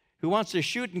who wants to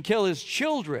shoot and kill his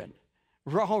children,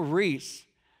 Raul Reese.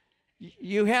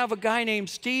 You have a guy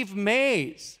named Steve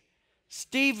Mays.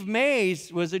 Steve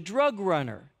Mays was a drug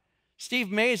runner.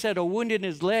 Steve Mays had a wound in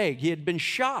his leg. He had been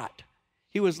shot.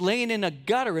 He was laying in a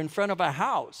gutter in front of a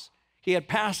house. He had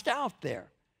passed out there.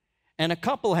 And a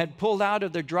couple had pulled out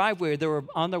of their driveway. They were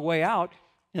on their way out,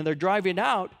 and they're driving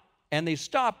out, and they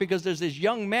stop because there's this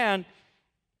young man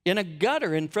in a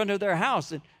gutter in front of their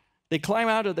house. And they climb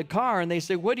out of the car, and they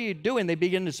say, what are you doing? They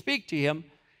begin to speak to him,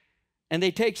 and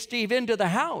they take Steve into the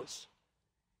house.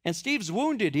 And Steve's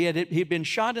wounded. He'd been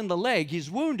shot in the leg. He's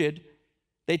wounded.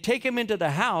 They take him into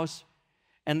the house,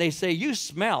 and they say, you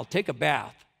smell. Take a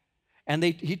bath. And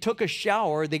he took a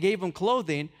shower. They gave him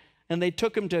clothing, and they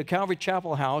took him to a Calvary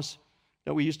Chapel house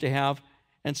that we used to have.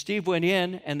 And Steve went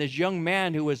in, and this young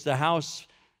man who was the house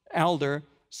elder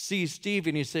sees Steve,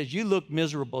 and he says, you look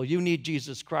miserable. You need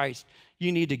Jesus Christ.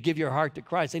 You need to give your heart to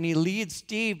Christ. And he leads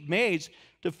Steve Mays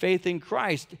to faith in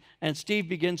Christ. And Steve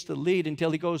begins to lead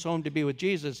until he goes home to be with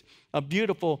Jesus, a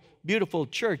beautiful, beautiful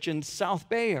church in South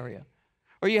Bay area.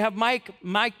 Or you have Mike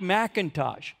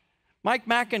McIntosh. Mike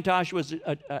McIntosh was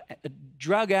a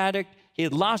drug addict. He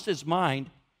had lost his mind.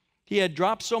 He had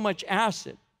dropped so much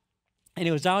acid, and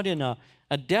he was out in a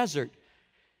desert.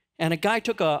 And a guy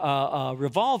took a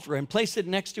revolver and placed it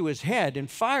next to his head and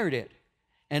fired it.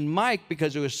 And Mike,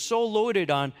 because it was so loaded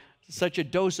on such a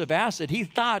dose of acid, he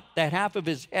thought that half of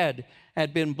his head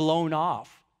had been blown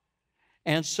off.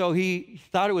 And so he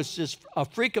thought it was just a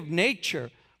freak of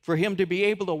nature for him to be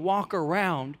able to walk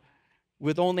around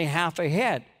with only half a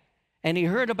head. And he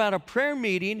heard about a prayer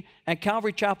meeting at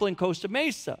Calvary Chapel in Costa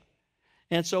Mesa.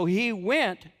 And so he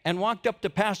went and walked up to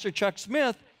Pastor Chuck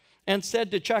Smith and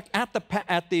said to Chuck at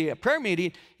the prayer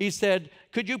meeting, he said,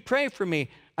 could you pray for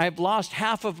me? I've lost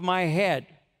half of my head.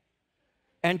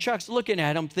 And Chuck's looking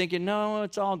at him thinking, no,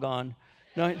 it's all gone.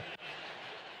 No.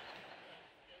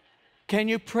 Can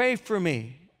you pray for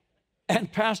me?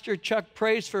 And Pastor Chuck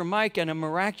prays for Mike, and a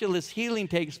miraculous healing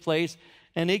takes place.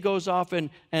 And he goes off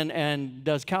and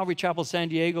does Calvary Chapel San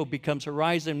Diego, becomes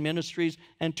Horizon Ministries,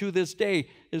 and to this day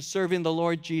is serving the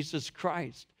Lord Jesus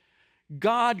Christ.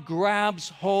 God grabs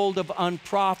hold of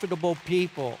unprofitable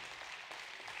people.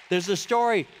 There's a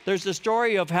story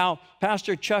of how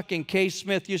Pastor Chuck and Kay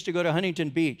Smith used to go to Huntington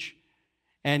Beach.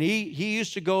 And he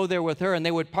used to go there with her, and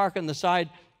they would park on the side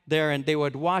there, and they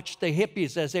would watch the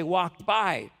hippies as they walked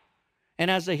by. And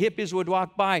as the hippies would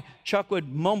walk by, Chuck would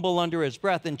mumble under his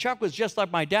breath. And Chuck was just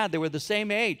like my dad. They were the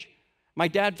same age. My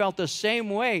dad felt the same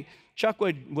way. Chuck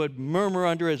would murmur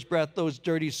under his breath, those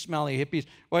dirty, smelly hippies,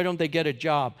 why don't they get a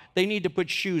job? They need to put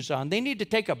shoes on. They need to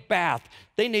take a bath.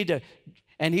 They need to,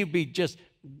 and he'd be just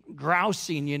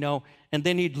grousing, you know. And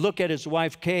then he'd look at his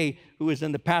wife, Kay, who was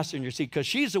in the passenger seat, because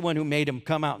she's the one who made him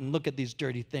come out and look at these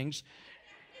dirty things.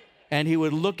 And he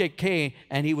would look at Kay,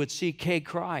 and he would see Kay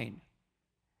crying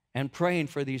and praying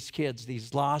for these kids,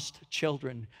 these lost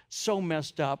children, so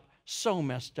messed up, so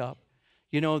messed up.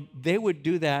 You know, they would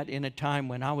do that in a time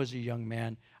when I was a young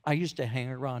man. I used to hang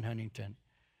around Huntington.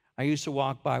 I used to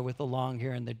walk by with the long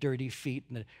hair and the dirty feet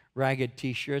and the ragged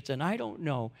T-shirts, and I don't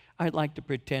know. I'd like to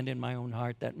pretend in my own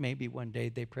heart that maybe one day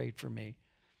they prayed for me,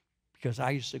 because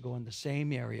I used to go in the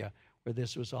same area where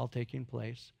this was all taking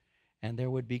place, and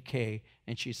there would be Kay,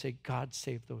 and she'd say, God,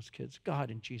 save those kids.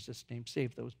 God, in Jesus' name,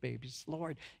 save those babies.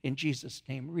 Lord, in Jesus'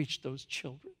 name, reach those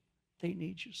children. They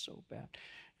need you so bad.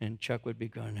 And Chuck would be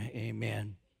going,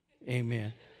 amen,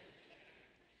 amen.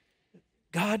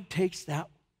 God takes that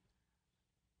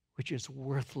which is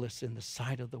worthless in the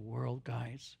sight of the world,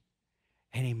 guys,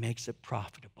 and he makes it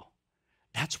profitable.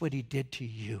 That's what he did to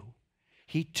you.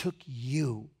 He took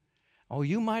you. Oh,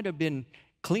 you might have been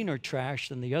cleaner trash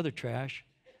than the other trash.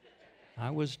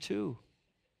 I was too.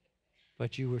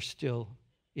 But you were still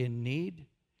in need.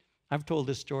 I've told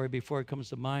this story before it comes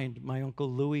to mind. My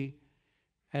Uncle Louis,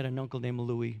 I had an uncle named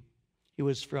Louis. He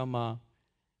was from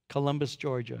Columbus,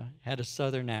 Georgia, had a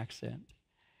southern accent.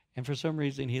 And for some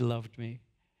reason, he loved me.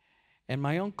 And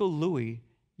my Uncle Louis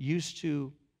used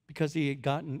to, because he had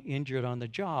gotten injured on the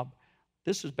job,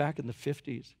 this was back in the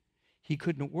 50s, he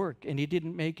couldn't work, and he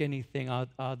didn't make anything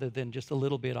other than just a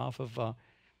little bit off of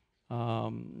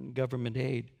government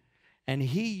aid. And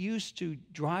he used to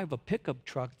drive a pickup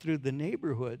truck through the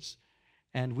neighborhoods,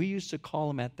 and we used to call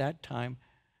them at that time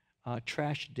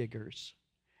trash diggers.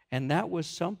 And that was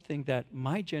something that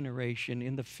my generation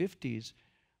in the 50s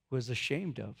was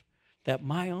ashamed of, that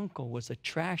my uncle was a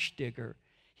trash digger.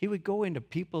 He would go into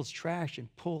people's trash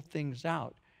and pull things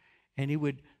out, and he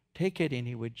would take it and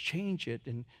he would change it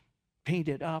and paint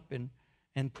it up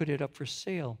and put it up for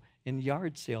sale in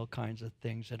yard sale kinds of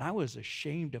things. And I was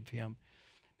ashamed of him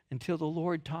until the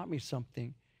Lord taught me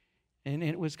something. And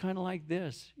it was kind of like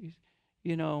this.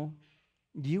 You know,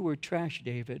 you were trash,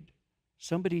 David.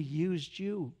 Somebody used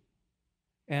you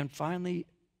and finally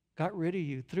got rid of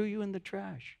you, threw you in the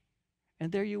trash.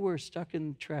 And there you were, stuck in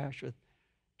the trash with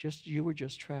you were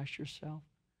just trash yourself.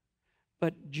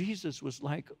 But Jesus was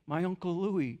like my Uncle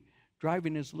Louis,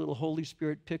 driving his little Holy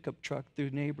Spirit pickup truck through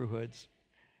neighborhoods.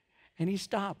 And he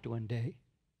stopped one day.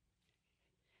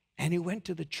 And he went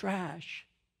to the trash.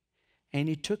 And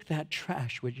he took that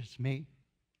trash, which is me,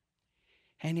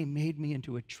 and he made me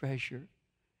into a treasure.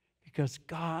 Because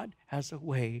God has a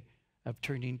way of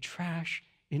turning trash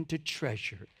into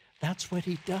treasure. That's what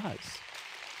he does.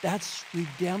 That's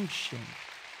redemption.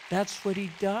 That's what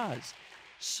he does.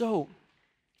 So,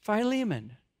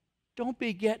 Philemon, don't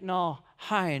be getting all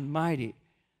high and mighty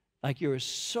like you're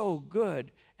so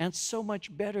good and so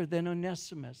much better than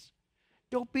Onesimus.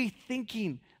 Don't be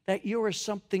thinking that you are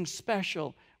something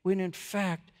special when in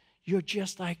fact you're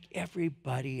just like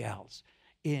everybody else.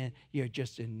 And you're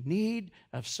just in need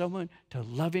of someone to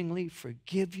lovingly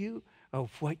forgive you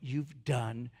of what you've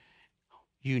done.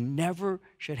 You never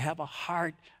should have a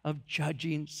heart of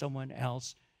judging someone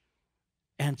else.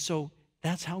 And so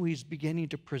that's how he's beginning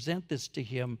to present this to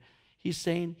him. He's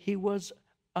saying he was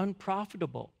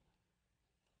unprofitable,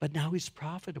 but now he's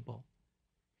profitable.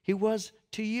 He was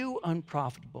to you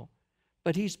unprofitable,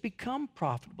 but he's become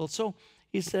profitable. So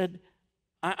he said,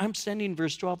 I'm sending,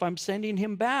 verse 12, I'm sending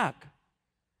him back.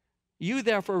 You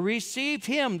therefore receive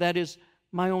him, that is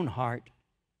my own heart.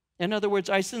 In other words,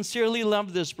 I sincerely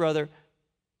love this brother.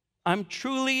 I'm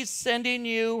truly sending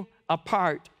you a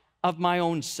part of my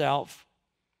own self.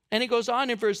 And he goes on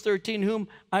in verse 13, whom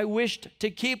I wished to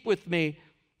keep with me,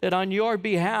 that on your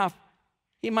behalf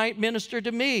he might minister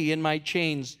to me in my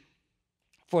chains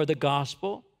for the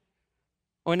gospel.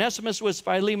 Onesimus was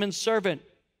Philemon's servant.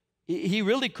 He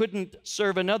really couldn't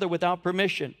serve another without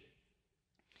permission.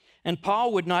 And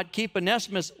Paul would not keep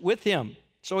Onesimus with him,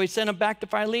 so he sent him back to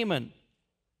Philemon.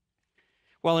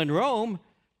 While in Rome,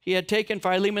 he had taken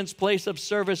Philemon's place of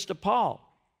service to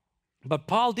Paul. But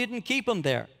Paul didn't keep him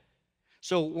there.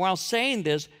 So while saying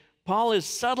this, Paul is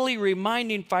subtly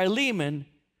reminding Philemon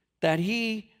that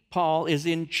he, Paul, is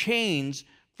in chains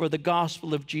for the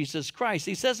gospel of Jesus Christ.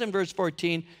 He says in verse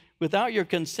 14, Without your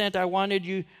consent, I wanted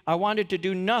to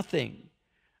do nothing.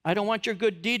 I don't want your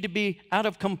good deed to be out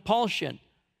of compulsion.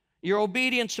 Your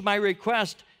obedience to my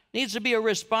request needs to be a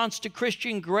response to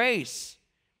Christian grace.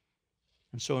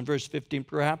 And so in verse 15,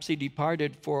 perhaps he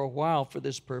departed for a while for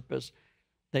this purpose,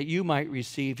 that you might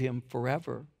receive him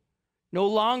forever. No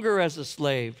longer as a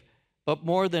slave, but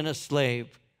more than a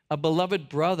slave, a beloved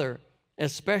brother,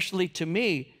 especially to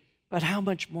me, but how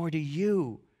much more to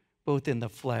you, both in the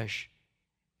flesh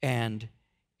and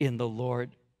in the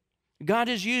Lord. God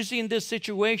is using this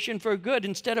situation for good.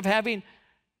 Instead of having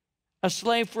a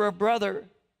slave for a brother,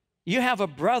 you have a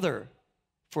brother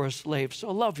for a slave,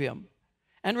 so love him.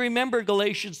 And remember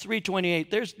Galatians 3:28,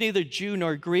 there's neither Jew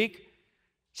nor Greek,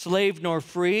 slave nor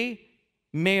free,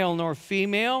 male nor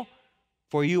female,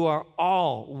 for you are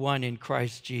all one in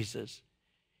Christ Jesus.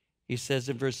 He says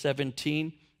in verse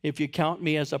 17, if you count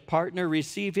me as a partner,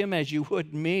 receive him as you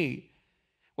would me.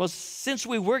 Well, since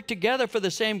we work together for the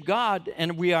same God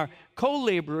and we are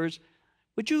co-laborers,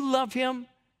 would you love him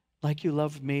like you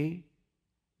love me?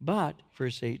 But,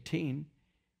 verse 18,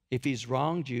 if he's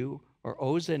wronged you or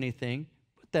owes anything,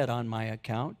 put that on my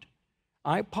account.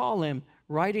 I, Paul, am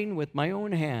writing with my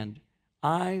own hand,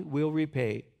 I will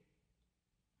repay.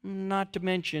 Not to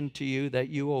mention to you that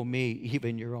you owe me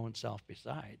even your own self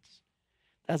besides.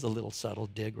 That's a little subtle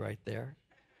dig right there.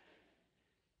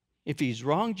 If he's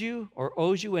wronged you or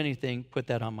owes you anything, put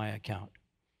that on my account.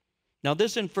 Now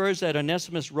this infers that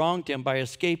Onesimus wronged him by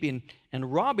escaping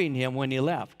and robbing him when he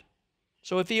left.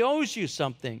 So if he owes you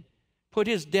something, put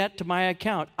his debt to my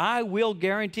account. I will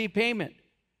guarantee payment.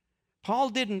 Paul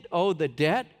didn't owe the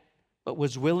debt, but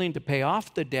was willing to pay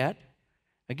off the debt.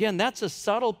 Again, that's a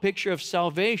subtle picture of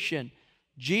salvation.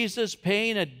 Jesus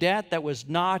paying a debt that was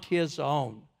not his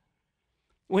own.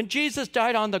 When Jesus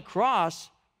died on the cross,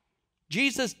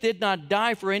 Jesus did not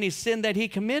die for any sin that he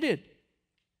committed.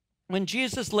 When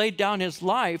Jesus laid down his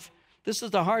life, this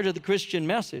is the heart of the Christian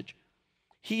message.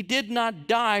 He did not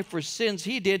die for sins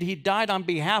he did. He died on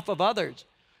behalf of others.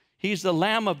 He's the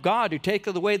Lamb of God who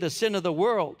taketh away the sin of the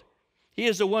world. He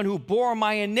is the one who bore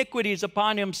my iniquities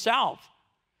upon himself.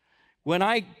 When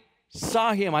I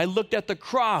saw him, I looked at the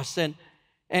cross and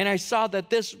I saw that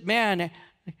this man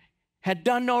had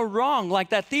done no wrong, like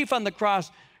that thief on the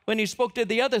cross when he spoke to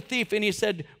the other thief and he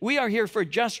said, we are here for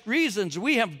just reasons.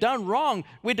 We have done wrong.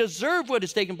 We deserve what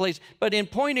has taken place. But in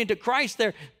pointing to Christ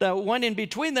there, the one in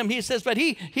between them, he says, but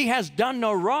he has done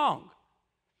no wrong.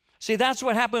 See, that's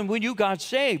what happened when you got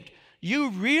saved. You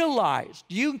realized,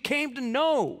 you came to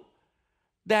know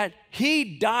that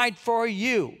he died for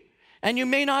you. And you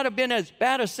may not have been as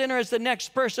bad a sinner as the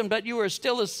next person, but you were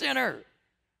still a sinner.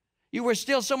 You were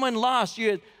still someone lost.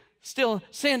 You had still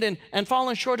sinned and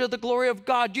fallen short of the glory of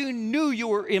God. You knew you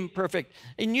were imperfect.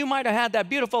 And you might have had that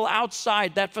beautiful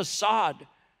outside, that facade.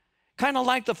 Kind of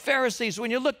like the Pharisees.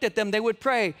 When you looked at them, they would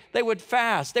pray, they would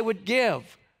fast, they would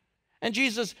give. And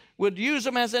Jesus would use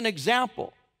them as an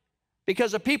example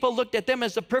because the people looked at them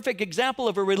as the perfect example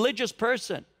of a religious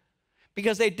person,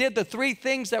 because they did the three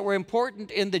things that were important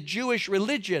in the Jewish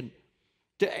religion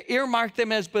to earmark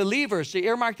them as believers, to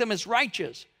earmark them as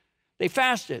righteous. They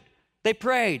fasted, they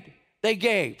prayed, they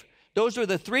gave. Those were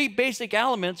the three basic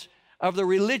elements of the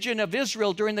religion of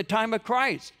Israel during the time of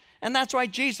Christ. And that's why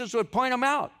Jesus would point them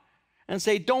out and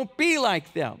say, don't be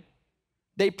like them.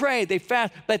 They pray, they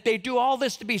fast, but they do all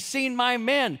this to be seen by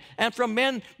men. And from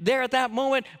men there at that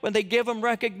moment, when they give them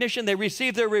recognition, they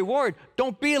receive their reward.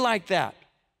 Don't be like that.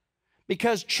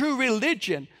 Because true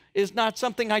religion is not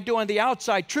something I do on the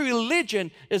outside. True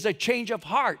religion is a change of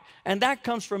heart. And that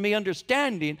comes from me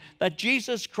understanding that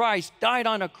Jesus Christ died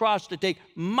on a cross to take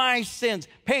my sins,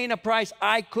 paying a price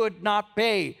I could not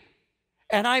pay.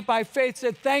 And I, by faith,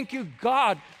 said, thank you,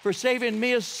 God, for saving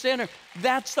me a sinner.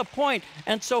 That's the point.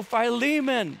 And so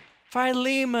Philemon,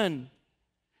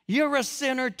 you're a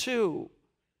sinner too.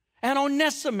 And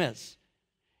Onesimus,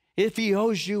 if he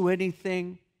owes you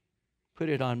anything, put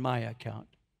it on my account.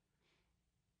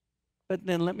 But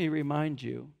then let me remind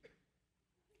you,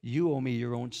 you owe me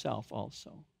your own self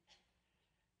also.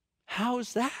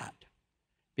 How's that?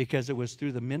 Because it was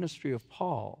through the ministry of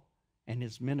Paul and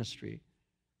his ministry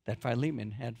that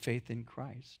Philemon had faith in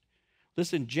Christ.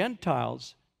 Listen,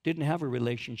 Gentiles didn't have a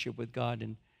relationship with God.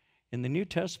 And in the New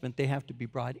Testament, they have to be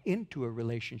brought into a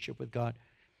relationship with God.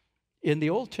 In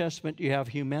the Old Testament, you have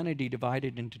humanity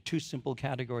divided into two simple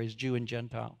categories, Jew and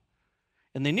Gentile.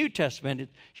 In the New Testament,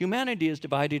 humanity is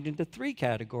divided into three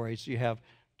categories. You have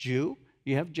Jew,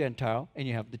 you have Gentile, and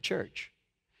you have the church.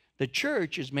 The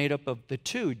church is made up of the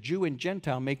two, Jew and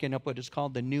Gentile, making up what is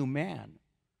called the new man.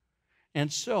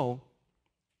 And so,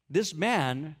 this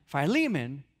man,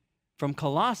 Philemon, from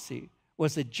Colossae,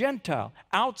 was a Gentile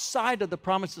outside of the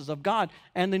promises of God.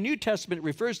 And the New Testament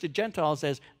refers to Gentiles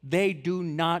as they do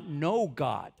not know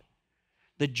God.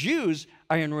 The Jews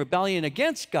are in rebellion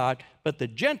against God, but the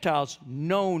Gentiles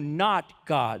know not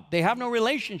God. They have no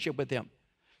relationship with him.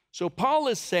 So Paul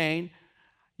is saying,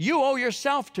 you owe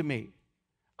yourself to me.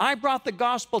 I brought the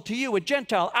gospel to you, a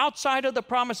Gentile, outside of the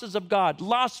promises of God,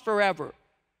 lost forever.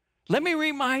 Let me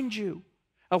remind you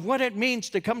of what it means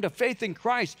to come to faith in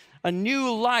Christ, a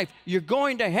new life. You're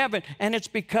going to heaven, and it's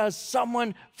because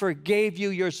someone forgave you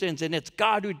your sins, and it's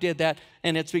God who did that,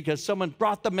 and it's because someone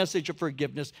brought the message of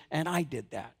forgiveness, and I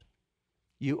did that.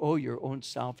 You owe your own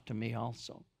self to me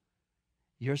also.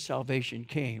 Your salvation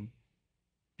came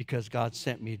because God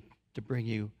sent me to bring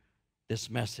you this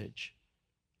message.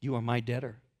 You are my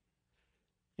debtor.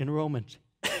 In Romans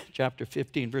chapter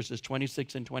 15, verses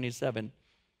 26 and 27,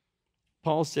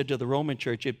 Paul said to the Roman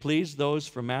church, it pleased those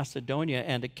from Macedonia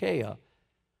and Achaia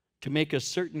to make a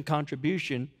certain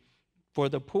contribution for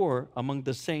the poor among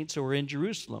the saints who are in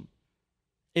Jerusalem.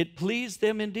 It pleased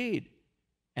them indeed,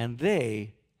 and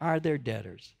they are their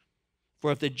debtors.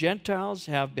 For if the Gentiles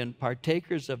have been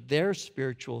partakers of their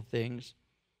spiritual things,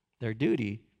 their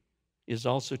duty is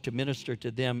also to minister to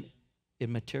them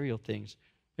in material things.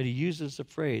 But he uses the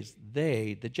phrase,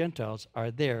 they, the Gentiles,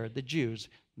 are there, the Jews,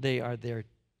 they are their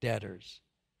debtors.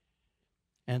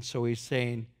 And so he's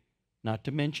saying, not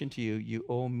to mention to you, you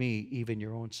owe me even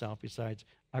your own self. Besides,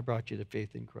 I brought you to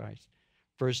faith in Christ.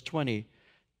 Verse 20,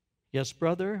 yes,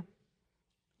 brother,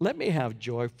 let me have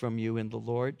joy from you in the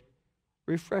Lord.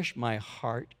 Refresh my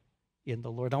heart in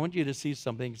the Lord. I want you to see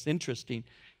something. It's interesting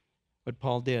what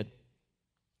Paul did.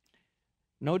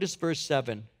 Notice verse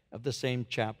 7 of the same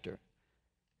chapter.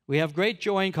 We have great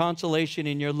joy and consolation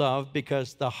in your love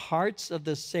because the hearts of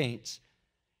the saints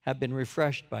have been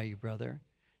refreshed by you, brother.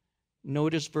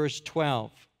 Notice verse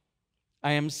 12.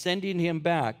 I am sending him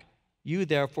back. You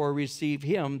therefore receive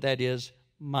him, that is,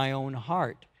 my own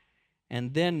heart.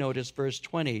 And then notice verse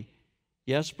 20.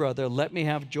 Yes, brother, let me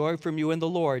have joy from you in the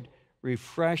Lord.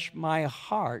 Refresh my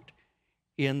heart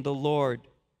in the Lord.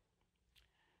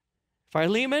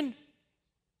 Philemon,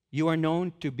 you are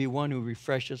known to be one who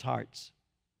refreshes hearts.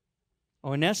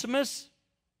 Onesimus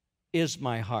is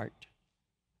my heart.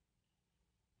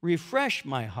 Refresh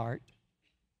my heart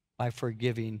by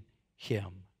forgiving him.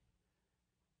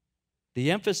 The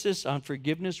emphasis on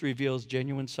forgiveness reveals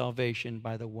genuine salvation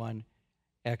by the one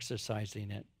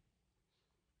exercising it.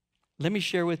 Let me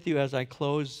share with you as I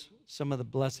close some of the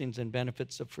blessings and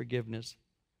benefits of forgiveness.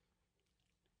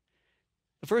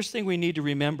 The first thing we need to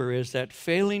remember is that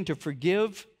failing to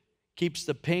forgive keeps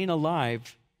the pain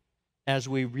alive as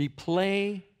we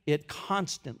replay it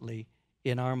constantly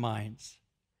in our minds.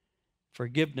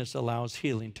 Forgiveness allows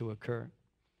healing to occur.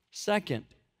 Second,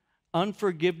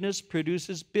 unforgiveness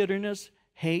produces bitterness,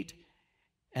 hate,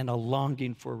 and a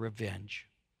longing for revenge.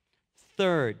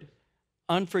 Third,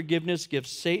 unforgiveness gives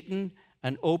Satan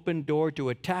an open door to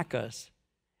attack us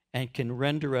and can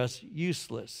render us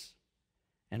useless.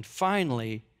 And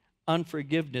finally,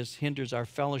 unforgiveness hinders our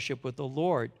fellowship with the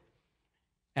Lord,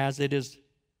 as it is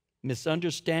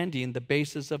misunderstanding the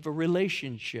basis of a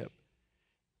relationship.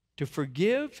 To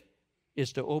forgive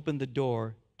is to open the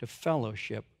door to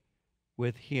fellowship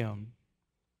with him.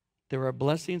 There are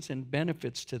blessings and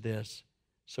benefits to this.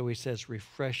 So he says,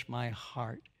 refresh my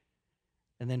heart.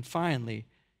 And then finally,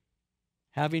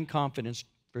 having confidence,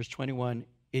 verse 21,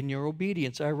 in your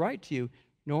obedience I write to you,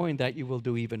 knowing that you will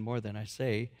do even more than I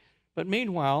say. But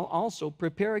meanwhile, also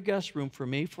prepare a guest room for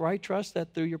me, for I trust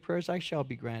that through your prayers I shall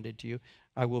be granted to you.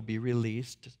 I will be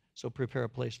released, so prepare a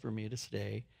place for me to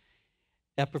stay.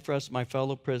 Epaphras, my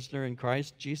fellow prisoner in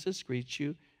Christ Jesus, greets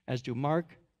you, as do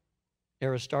Mark,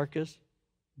 Aristarchus,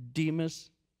 Demas,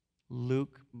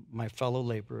 Luke, my fellow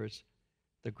laborers.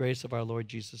 The grace of our Lord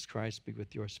Jesus Christ be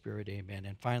with your spirit. Amen.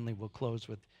 And finally, we'll close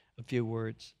with a few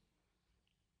words.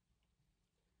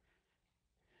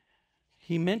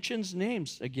 He mentions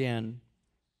names again.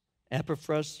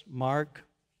 Epaphras, Mark,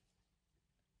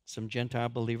 some Gentile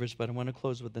believers, but I want to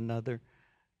close with another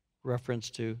reference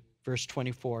to verse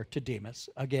 24, to Demas.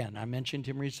 Again, I mentioned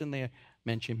him recently, I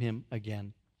mention him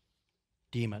again.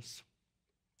 Demas,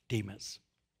 Demas,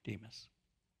 Demas.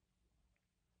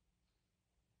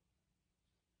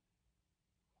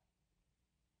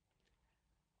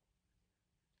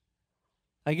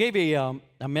 I gave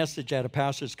a message at a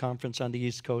pastor's conference on the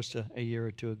East Coast a year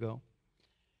or two ago.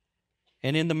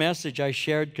 And in the message, I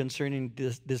shared concerning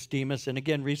this Demas. And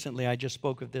again, recently, I just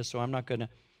spoke of this, so I'm not going to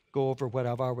go over what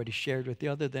I've already shared with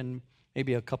you, other than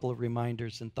maybe a couple of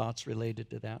reminders and thoughts related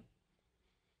to that.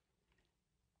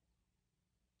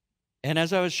 And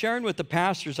as I was sharing with the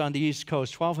pastors on the East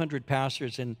Coast, 1,200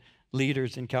 pastors and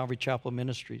leaders in Calvary Chapel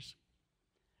Ministries,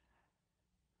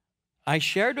 I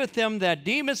shared with them that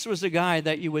Demas was a guy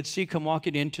that you would see come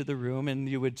walking into the room, and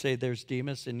you would say, there's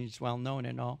Demas, and he's well known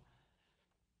and all.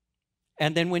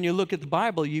 And then when you look at the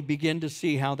Bible, you begin to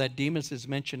see how that Demas is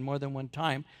mentioned more than one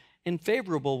time in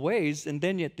favorable ways. And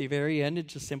then at the very end, it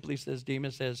just simply says,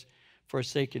 Demas has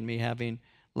forsaken me, having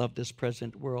loved this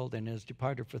present world, and has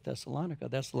departed for Thessalonica.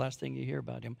 That's the last thing you hear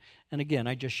about him. And again,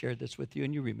 I just shared this with you,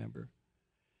 and you remember.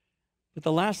 But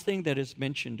the last thing that is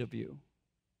mentioned of you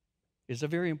is a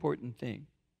very important thing.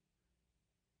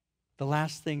 The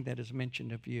last thing that is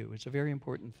mentioned of you is a very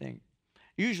important thing.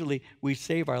 Usually, we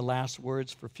save our last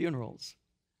words for funerals.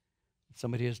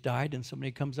 Somebody has died, and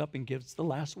somebody comes up and gives the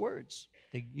last words.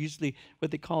 They usually,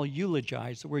 what they call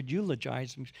eulogize. The word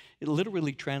eulogize, it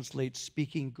literally translates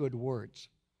speaking good words.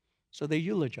 So they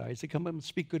eulogize. They come up and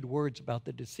speak good words about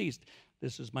the deceased.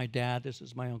 This is my dad. This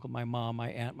is my uncle, my mom,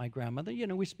 my aunt, my grandmother. You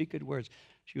know, we speak good words.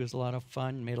 She was a lot of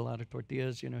fun, made a lot of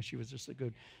tortillas. You know, she was just a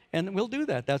good. And we'll do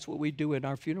that. That's what we do in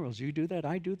our funerals. You do that.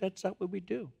 I do. That's not what we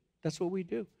do. That's what we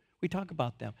do. We talk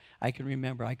about them. I can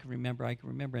remember, I can remember, I can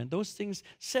remember. And those things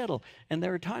settle. And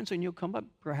there are times when you'll come up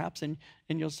perhaps and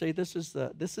you'll say, this is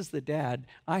the dad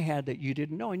I had that you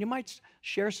didn't know. And you might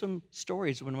share some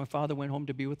stories. When my father went home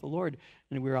to be with the Lord,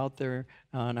 and we were out there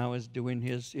and I was doing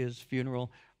his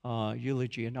funeral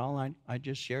eulogy and all, I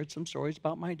just shared some stories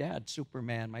about my dad,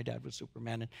 Superman. My dad was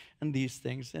Superman, and these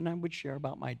things. And I would share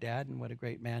about my dad and what a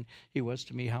great man he was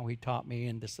to me, how he taught me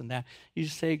and this and that. You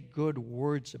say good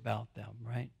words about them,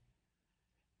 right?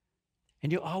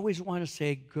 And you always want to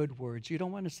say good words. You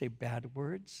don't want to say bad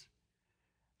words.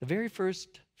 The very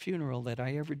first funeral that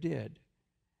I ever did,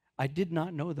 I did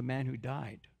not know the man who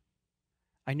died.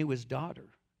 I knew his daughter.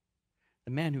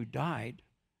 The man who died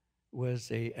was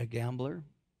a gambler.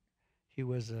 He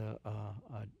was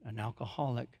an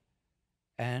alcoholic.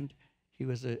 And he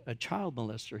was a child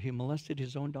molester. He molested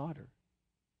his own daughter.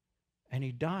 And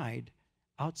he died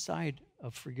outside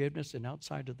of forgiveness and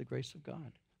outside of the grace of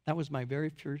God. That was my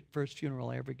very first funeral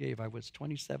I ever gave. I was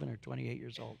 27 or 28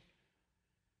 years old.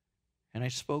 And I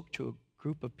spoke to a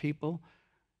group of people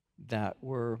that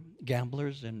were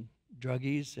gamblers and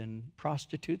druggies and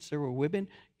prostitutes. There were women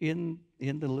in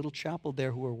the little chapel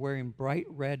there who were wearing bright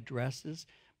red dresses,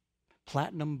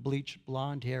 platinum bleached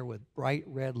blonde hair with bright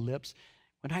red lips.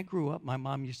 When I grew up, my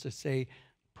mom used to say,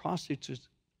 prostitutes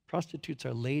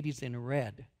are ladies in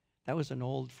red. That was an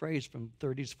old phrase from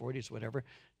 30s, 40s, whatever.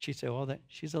 She'd say, oh,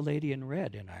 she's a lady in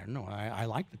red. And I don't know, I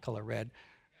like the color red.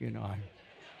 You know,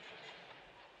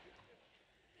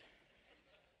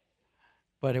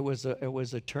 but it was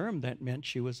a term that meant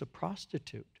she was a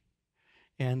prostitute.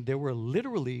 And there were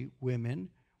literally women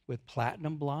with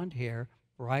platinum blonde hair,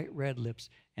 bright red lips,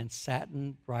 and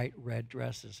satin bright red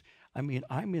dresses. I mean,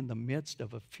 I'm in the midst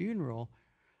of a funeral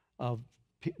of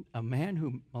a man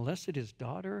who molested his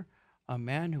daughter, a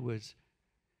man who was,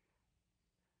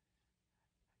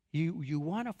 you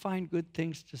want to find good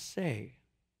things to say.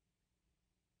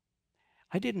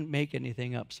 I didn't make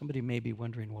anything up. Somebody may be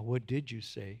wondering, well, what did you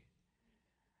say?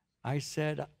 I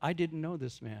said, I didn't know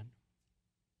this man.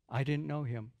 I didn't know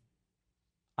him.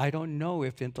 I don't know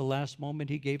if at the last moment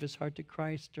he gave his heart to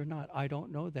Christ or not. I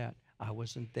don't know that. I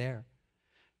wasn't there.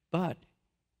 But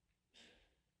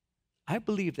I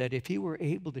believe that if he were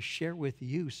able to share with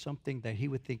you something that he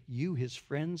would think you, his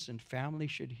friends and family,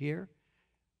 should hear,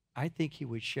 I think he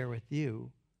would share with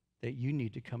you that you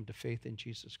need to come to faith in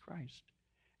Jesus Christ.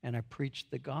 And I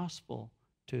preached the gospel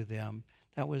to them.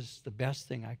 That was the best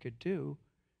thing I could do,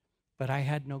 but I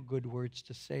had no good words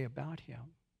to say about him.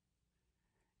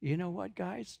 You know what,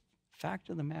 guys? Fact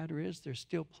of the matter is there's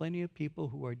still plenty of people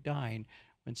who are dying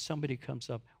when somebody comes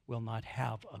up will not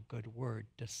have a good word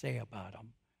to say about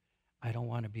them. I don't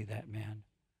want to be that man.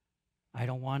 I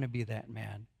don't want to be that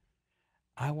man.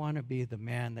 I want to be the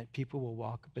man that people will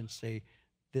walk up and say,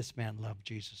 this man loved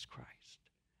Jesus Christ.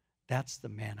 That's the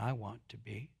man I want to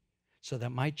be, so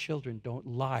that my children don't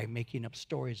lie making up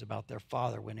stories about their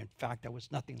father when in fact that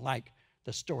was nothing like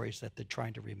the stories that they're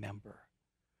trying to remember.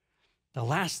 The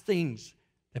last things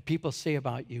that people say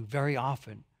about you very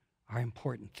often are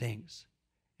important things.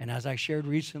 And as I shared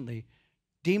recently,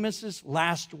 Demas's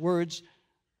last words,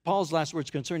 Paul's last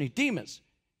words concerning Demas,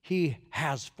 he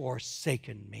has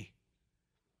forsaken me.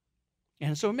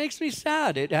 And so it makes me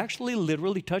sad. It actually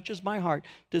literally touches my heart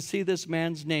to see this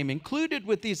man's name included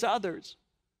with these others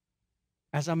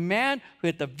as a man who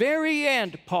at the very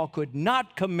end Paul could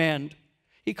not commend.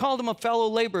 He called him a fellow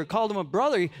laborer, called him a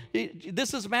brother.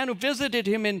 This is a man who visited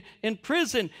him in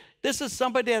prison. This is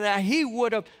somebody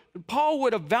that Paul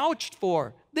would have vouched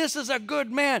for. This is a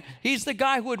good man. He's the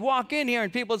guy who would walk in here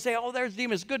and people would say, oh, there's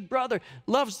Demas, good brother,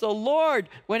 loves the Lord,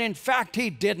 when in fact he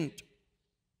didn't.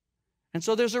 And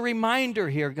so there's a reminder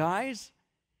here, guys.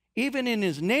 Even in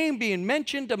his name being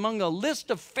mentioned among a list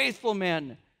of faithful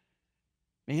men,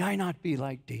 may I not be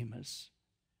like Demas.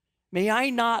 May I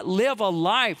not live a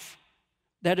life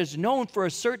that is known for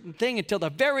a certain thing until the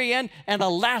very end, and the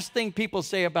last thing people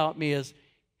say about me is,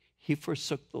 he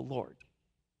forsook the Lord.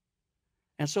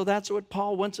 And so that's what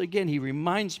Paul, once again, he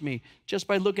reminds me, just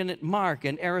by looking at Mark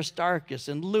and Aristarchus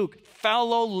and Luke,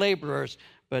 fellow laborers,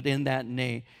 but in that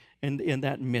name, in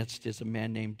that midst is a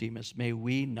man named Demas. May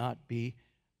we not be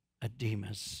a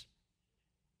Demas.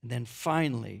 And then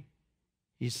finally,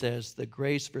 he says, the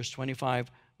grace, verse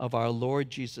 25, of our Lord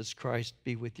Jesus Christ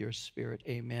be with your spirit.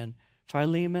 Amen.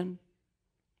 Philemon,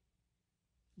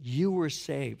 you were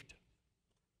saved.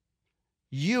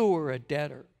 You were a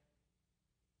debtor,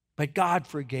 but God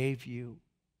forgave you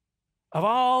of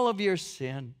all of your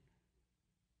sin.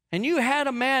 And you had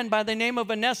a man by the name of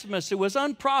Onesimus who was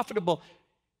unprofitable,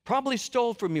 probably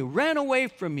stole from you, ran away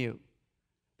from you.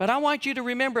 But I want you to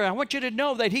remember, I want you to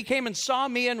know that he came and saw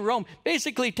me in Rome,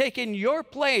 basically taking your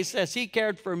place as he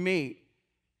cared for me.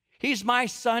 He's my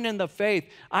son in the faith.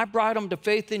 I brought him to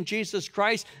faith in Jesus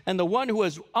Christ, and the one who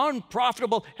was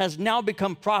unprofitable has now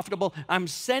become profitable. I'm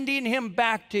sending him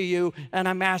back to you, and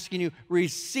I'm asking you,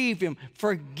 receive him,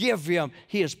 forgive him.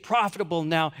 He is profitable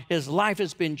now. His life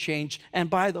has been changed.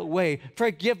 And by the way,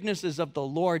 forgiveness is of the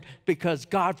Lord because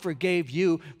God forgave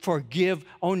you. Forgive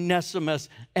Onesimus,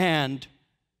 and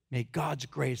may God's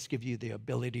grace give you the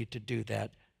ability to do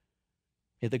that.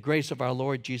 May the grace of our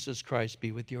Lord Jesus Christ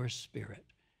be with your spirit.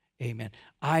 Amen.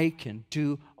 I can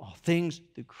do all things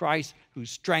through Christ who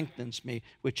strengthens me,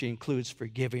 which includes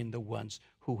forgiving the ones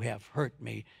who have hurt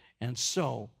me. And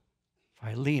so,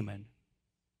 Philemon,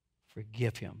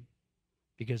 forgive him,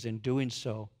 because in doing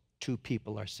so, two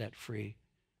people are set free,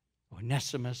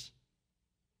 Onesimus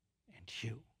and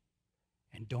you.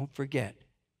 And don't forget,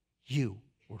 you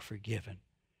were forgiven.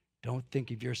 Don't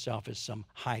think of yourself as some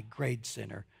high-grade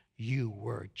sinner. You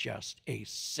were just a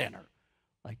sinner,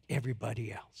 like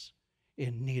everybody else,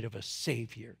 in need of a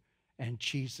Savior, and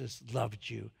Jesus loved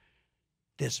you.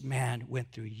 This man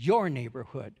went through your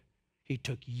neighborhood. He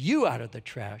took you out of the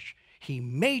trash. He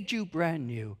made you brand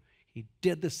new. He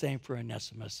did the same for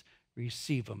Onesimus.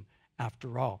 Receive him.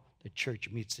 After all, the church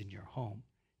meets in your home.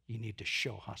 You need to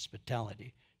show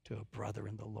hospitality to a brother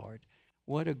in the Lord.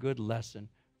 What a good lesson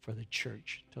for the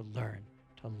church to learn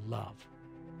to love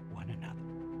one another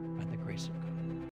by the grace of God.